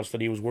Marx announced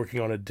that he was working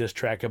on a diss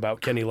track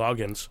about Kenny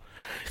Loggins.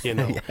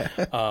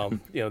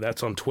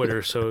 That's on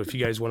Twitter. So if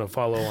you guys want to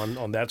follow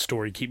on that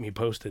story, keep me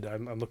posted.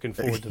 I'm looking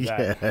forward to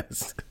that.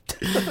 Yes.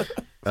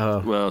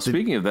 Well,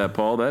 speaking of that,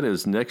 Paul, that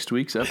is next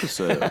week's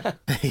episode.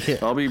 Yeah.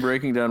 I'll be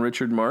breaking down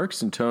Richard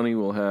Marx, and Tony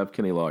will have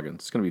Kenny Loggins.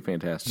 It's going to be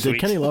fantastic. Did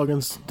Kenny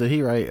Loggins, did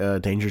he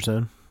write Danger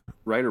Zone?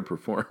 Write or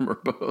perform or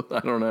both? I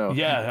don't know.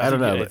 Yeah, I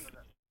don't know.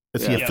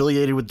 Is he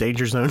affiliated with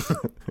Danger Zone?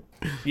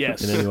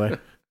 Yes. In any way?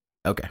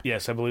 Okay.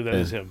 Yes, I believe that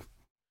is him.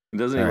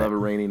 Doesn't he love a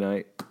rainy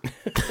night?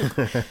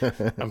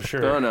 I'm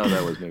sure. Oh no,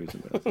 that was maybe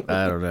something else.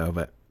 I don't know,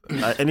 but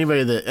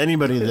anybody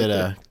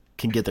that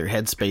can get their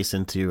headspace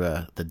into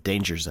the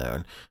Danger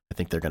Zone, I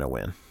think they're going to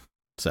win.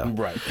 So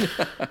right.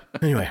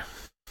 Anyway,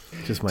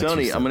 just my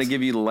Tony, I'm going to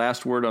give you the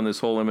last word on this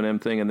whole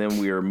Eminem thing, and then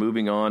we are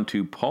moving on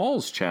to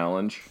Paul's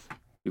challenge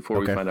before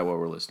we find out what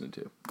we're listening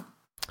to.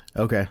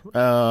 Okay.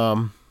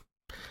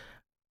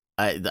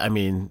 I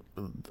mean,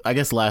 I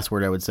guess last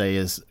word I would say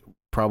is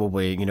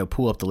probably,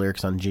 pull up the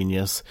lyrics on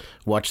Genius,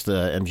 watch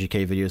the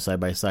MGK video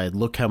side by side,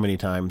 look how many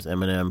times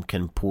Eminem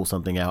can pull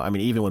something out. I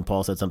mean, even when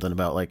Paul said something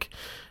about like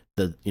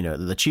the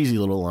cheesy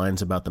little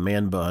lines about the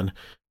man bun,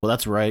 well,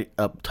 that's right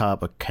up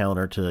top a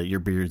counter to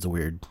your beard's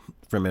weird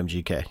from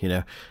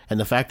MGK, and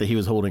the fact that he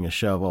was holding a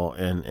shovel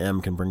and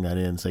M can bring that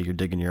in and say you're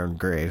digging your own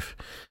grave.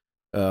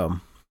 My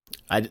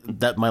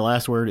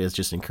last word is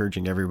just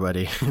encouraging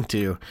everybody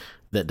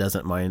that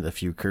doesn't mind a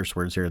few curse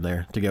words here and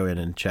there to go in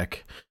and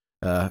check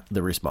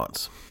the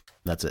response.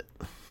 That's it.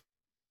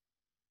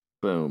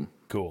 Boom.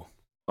 Cool.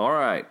 All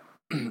right.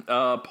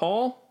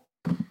 Paul,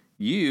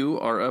 you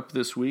are up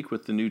this week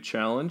with the new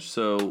challenge.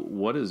 So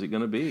what is it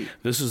going to be?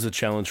 This is a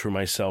challenge for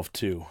myself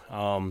too.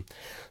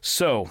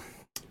 So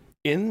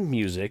in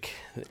music,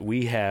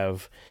 we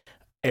have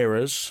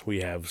eras,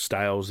 we have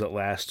styles that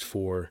last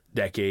for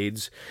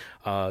decades,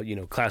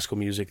 classical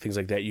music, things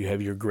like that. You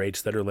have your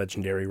greats that are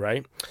legendary,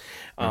 right?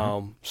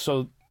 Mm-hmm.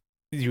 So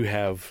you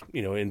have,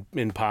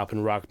 in pop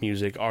and rock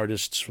music,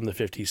 artists from the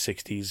 50s,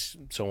 60s,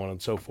 so on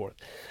and so forth.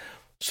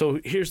 So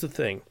here's the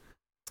thing.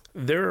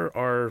 There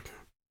are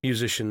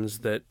musicians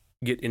that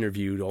get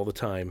interviewed all the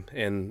time,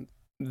 and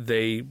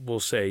they will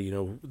say,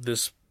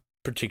 this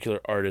particular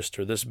artist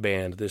or this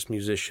band, this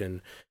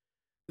musician,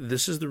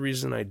 this is the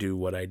reason I do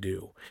what I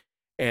do.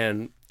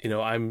 And,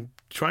 I'm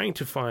trying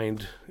to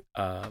find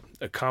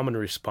a common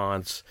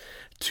response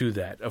to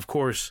that. Of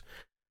course,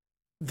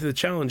 the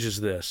challenge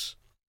is this.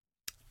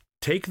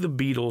 Take the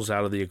Beatles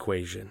out of the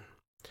equation,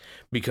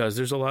 because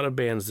there's a lot of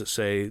bands that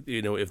say,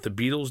 if the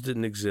Beatles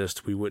didn't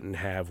exist, we wouldn't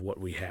have what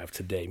we have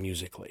today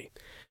musically.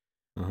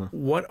 Uh-huh.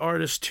 What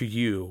artist to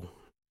you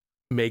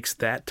makes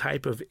that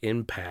type of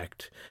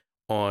impact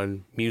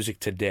on music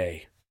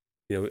today?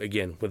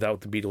 Again,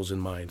 without the Beatles in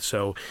mind.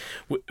 So,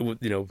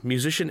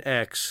 musician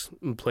X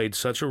played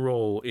such a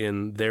role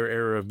in their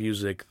era of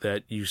music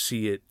that you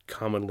see it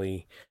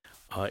commonly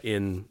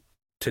in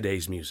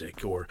today's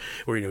music, or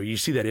you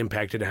see that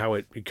impact and how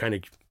it kind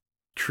of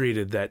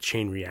created that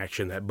chain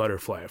reaction, that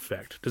butterfly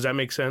effect. Does that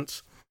make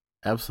sense?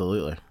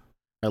 Absolutely.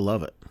 I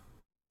love it.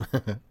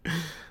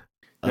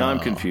 Now I'm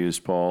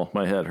confused, Paul.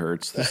 My head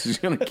hurts. This is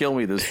going to kill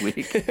me this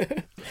week.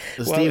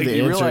 Steve,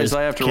 you realize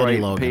I have to write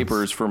Loggins.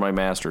 papers for my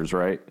master's,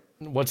 right?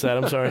 What's that?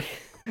 I'm sorry.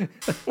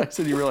 I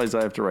said you realize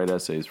I have to write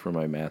essays for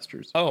my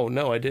master's. Oh,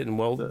 no, I didn't.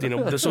 Well,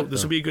 this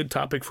will be a good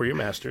topic for your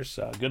master's.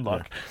 Good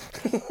luck.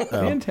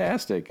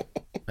 Fantastic.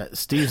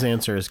 Steve's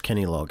answer is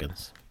Kenny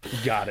Loggins.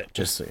 Got it.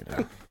 Just so you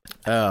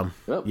know.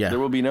 There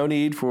will be no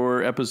need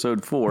for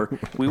episode 4.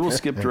 We will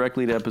skip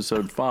directly to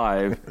episode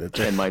 5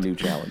 and my new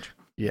challenge.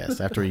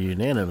 Yes, after we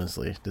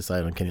unanimously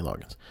decide on Kenny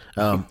Loggins.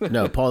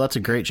 No, Paul, that's a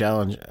great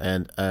challenge,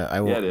 and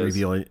I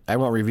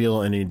won't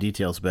reveal any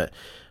details, but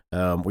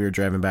we were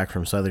driving back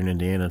from Southern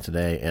Indiana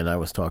today, and I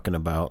was talking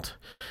about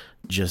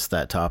just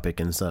that topic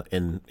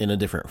in a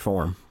different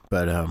form.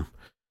 But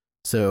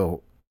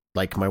so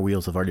like my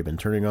wheels have already been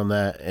turning on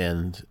that,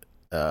 and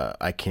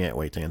I can't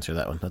wait to answer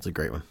that one. That's a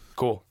great one.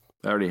 Cool.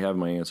 I already have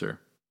my answer.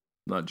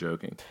 Not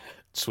joking.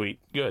 Sweet.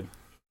 Good.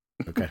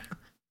 Okay.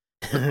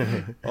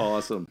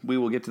 Awesome. We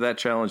will get to that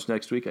challenge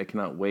next week. I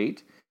cannot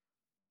wait.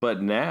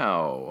 But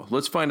now,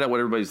 let's find out what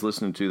everybody's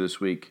listening to this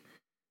week.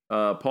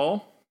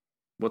 Paul,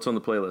 what's on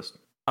the playlist?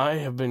 I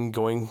have been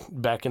going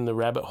back in the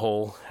rabbit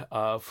hole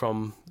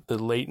from the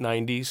late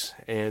 90s,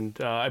 and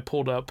I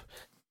pulled up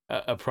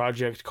a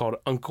project called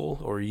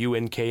Uncle, or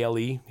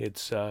UNKLE.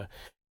 It's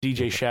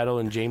DJ Shadow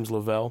and James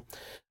Lavelle.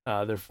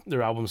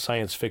 Their album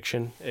Science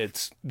Fiction.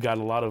 It's got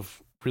a lot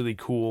of really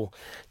cool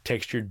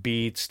textured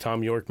beats.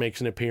 Tom York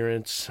makes an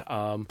appearance,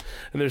 and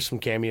there's some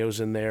cameos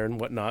in there and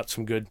whatnot,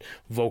 some good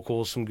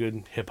vocals, some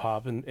good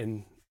hip-hop,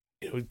 and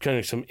kind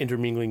of some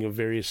intermingling of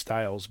various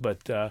styles,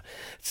 but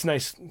it's a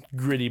nice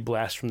gritty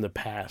blast from the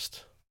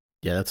past.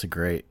 Yeah, that's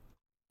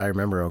I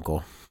remember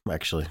Uncle,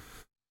 actually.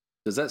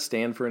 Does that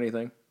stand for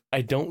anything?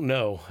 I don't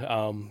know.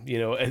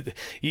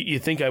 You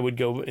think I would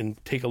go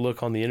and take a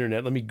look on the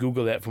internet. Let me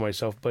Google that for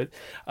myself. But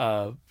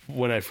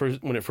when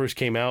it first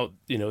came out,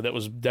 that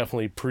was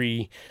definitely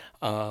pre,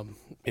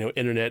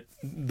 internet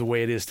the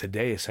way it is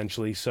today,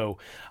 essentially. So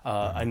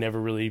I never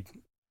really,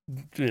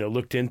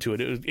 looked into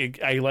it.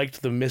 I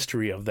liked the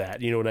mystery of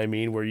that. You know what I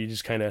mean? Where you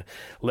just kind of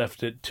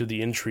left it to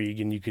the intrigue,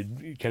 and you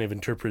could kind of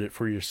interpret it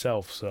for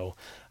yourself. So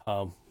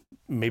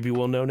maybe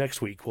we'll know next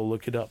week. We'll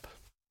look it up.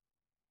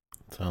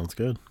 Sounds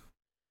good.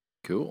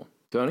 Cool.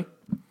 Tony?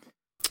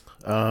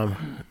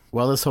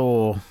 Well, this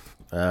whole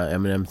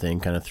Eminem thing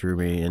kind of threw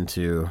me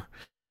into...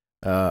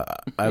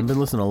 I've been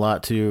listening a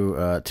lot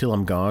to Till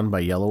I'm Gone by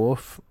Yellow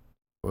Wolf,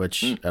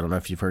 which I don't know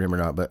if you've heard him or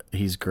not, but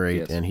he's great.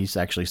 Yes. And he's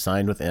actually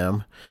signed with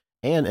M,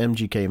 and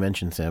MGK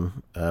mentions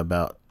him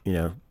about,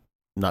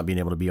 not being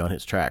able to be on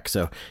his track.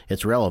 So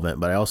it's relevant,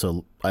 but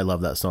I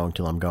love that song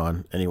Till I'm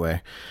Gone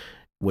anyway,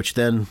 which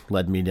then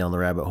led me down the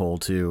rabbit hole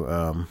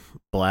to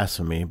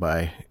Blasphemy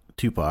by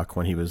Tupac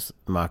when he was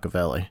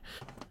Machiavelli.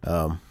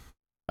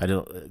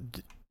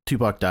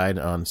 Tupac died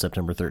on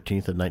September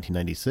 13th of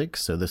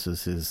 1996, so this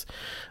is his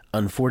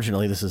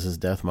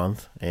death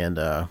month,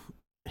 and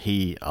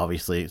he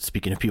obviously,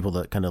 speaking of people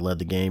that kind of led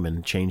the game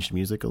and changed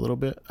music a little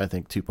bit, I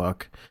think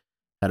Tupac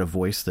had a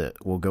voice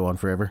that will go on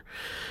forever.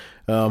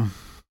 So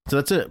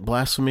that's it.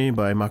 Blasphemy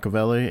by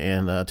Machiavelli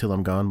and Till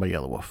I'm Gone by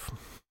Yellow Wolf.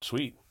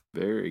 Sweet.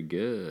 Very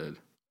good.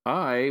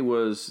 I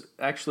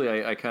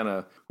kind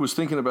of was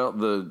thinking about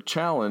the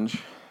challenge,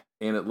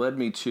 and it led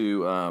me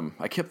to,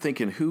 I kept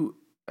thinking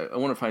I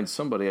want to find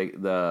somebody,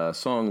 the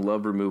song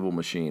Love Removal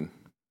Machine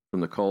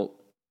from the Cult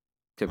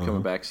kept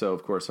coming back. So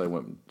of course I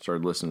went and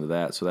started listening to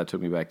that. So that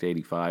took me back to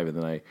 85. And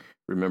then I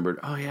remembered,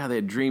 oh yeah, they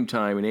had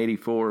Dreamtime in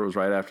 84. It was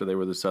right after they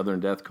were the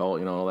Southern Death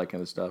Cult, all that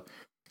kind of stuff.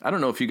 I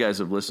don't know if you guys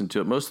have listened to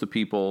it. Most of the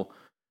people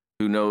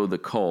who know the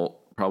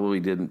Cult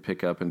probably didn't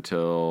pick up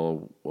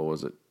until,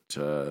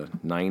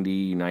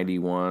 90,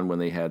 91 when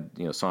they had,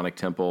 Sonic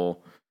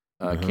Temple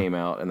came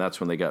out, and that's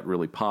when they got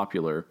really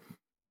popular.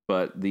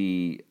 But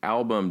the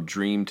album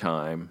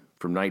Dreamtime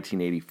from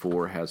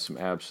 1984 has some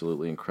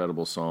absolutely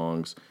incredible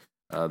songs,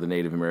 the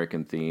Native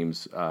American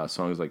themes,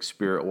 songs like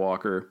Spirit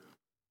Walker.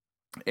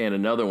 And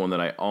another one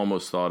that I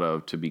almost thought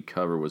of to be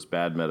covered was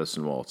Bad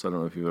Medicine Waltz. I don't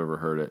know if you've ever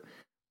heard it,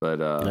 but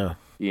no.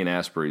 Ian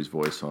Astbury's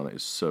voice on it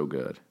is so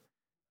good.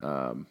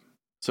 So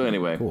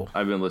anyway, cool.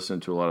 I've been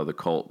listening to a lot of the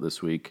Cult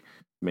this week.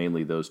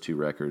 Mainly those two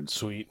records.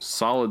 Sweet.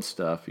 Solid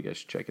stuff. You guys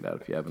should check it out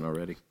if you haven't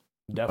already.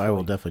 Definitely. I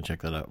will definitely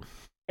check that out.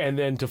 And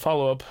then to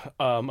follow up,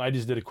 I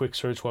just did a quick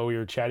search while we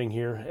were chatting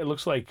here. It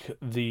looks like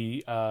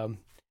the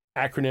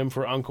acronym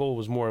for Uncle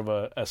was more of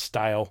a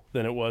style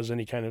than it was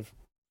any kind of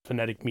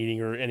phonetic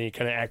meaning or any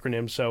kind of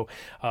acronym. So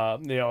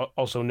they are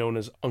also known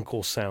as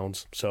Uncle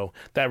Sounds. So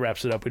that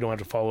wraps it up. We don't have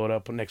to follow it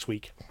up next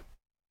week.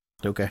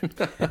 Okay.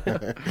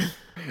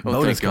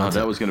 Oh, thank God.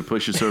 That was going to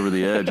push us over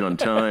the edge on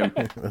time.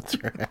 That's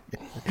right.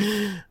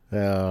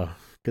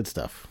 Good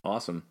stuff.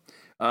 Awesome.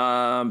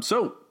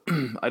 So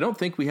I don't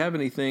think we have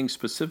anything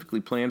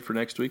specifically planned for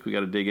next week. We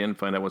got to dig in and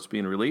find out what's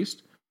being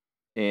released.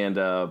 And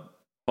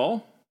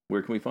Paul,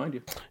 where can we find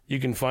you? You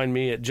can find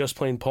me at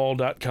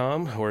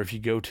justplainpaul.com, or if you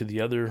go to the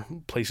other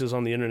places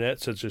on the internet,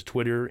 such as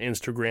Twitter,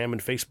 Instagram,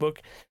 and Facebook,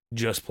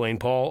 Just Plain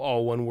Paul,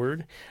 all one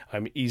word.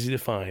 I'm easy to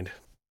find.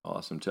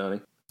 Awesome,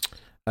 Tony.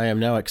 I am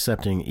now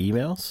accepting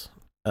emails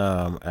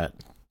at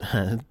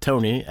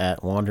Tony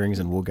at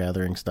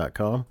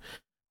wanderingsandwoolgatherings.com.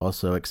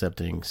 Also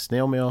accepting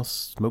snail mail,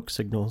 smoke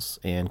signals,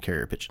 and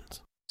carrier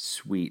pigeons.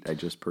 Sweet. I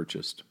just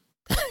purchased.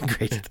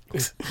 Great.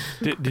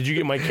 Did you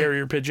get my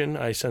carrier pigeon?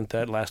 I sent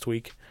that last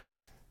week.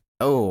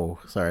 Oh,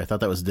 sorry. I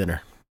thought that was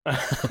dinner.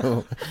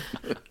 I'll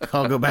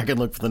go back and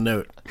look for the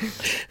note.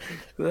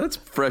 That's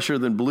fresher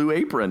than Blue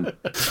Apron.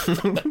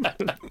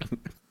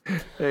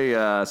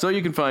 Hey, so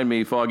you can find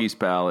me, Foggy's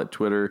Pal, at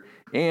Twitter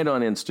and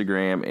on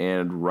Instagram,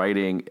 and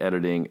writing,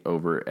 editing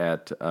over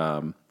at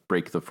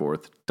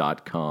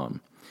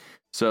breakthefourth.com.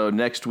 So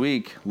next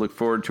week, look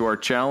forward to our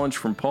challenge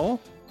from Paul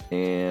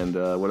and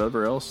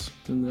whatever else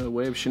in the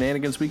way of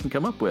shenanigans we can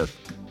come up with.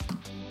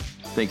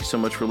 Thank you so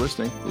much for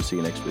listening. We'll see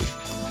you next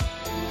week.